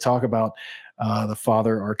can't really talk about the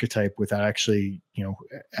father archetype without actually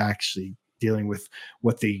dealing with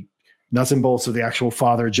what the nuts and bolts of the actual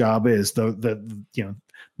father job is.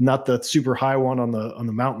 Not the super high one on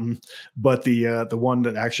the mountain, but the one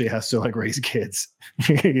that actually has to raise kids.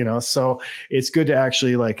 So it's good to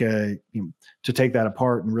actually to take that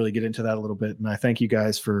apart and really get into that a little bit. And I thank you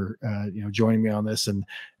guys for joining me on this and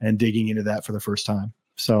digging into that for the first time.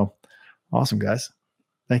 So awesome, guys.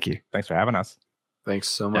 Thank you. Thanks for having us. Thanks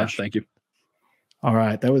so much. Yeah, thank you. All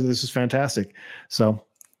right. This is fantastic. So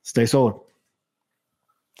stay solar.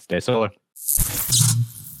 Stay solar.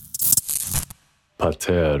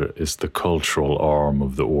 Pater is the cultural arm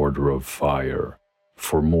of the Order of Fire.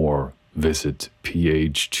 For more, visit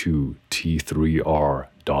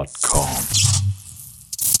ph2t3r.com.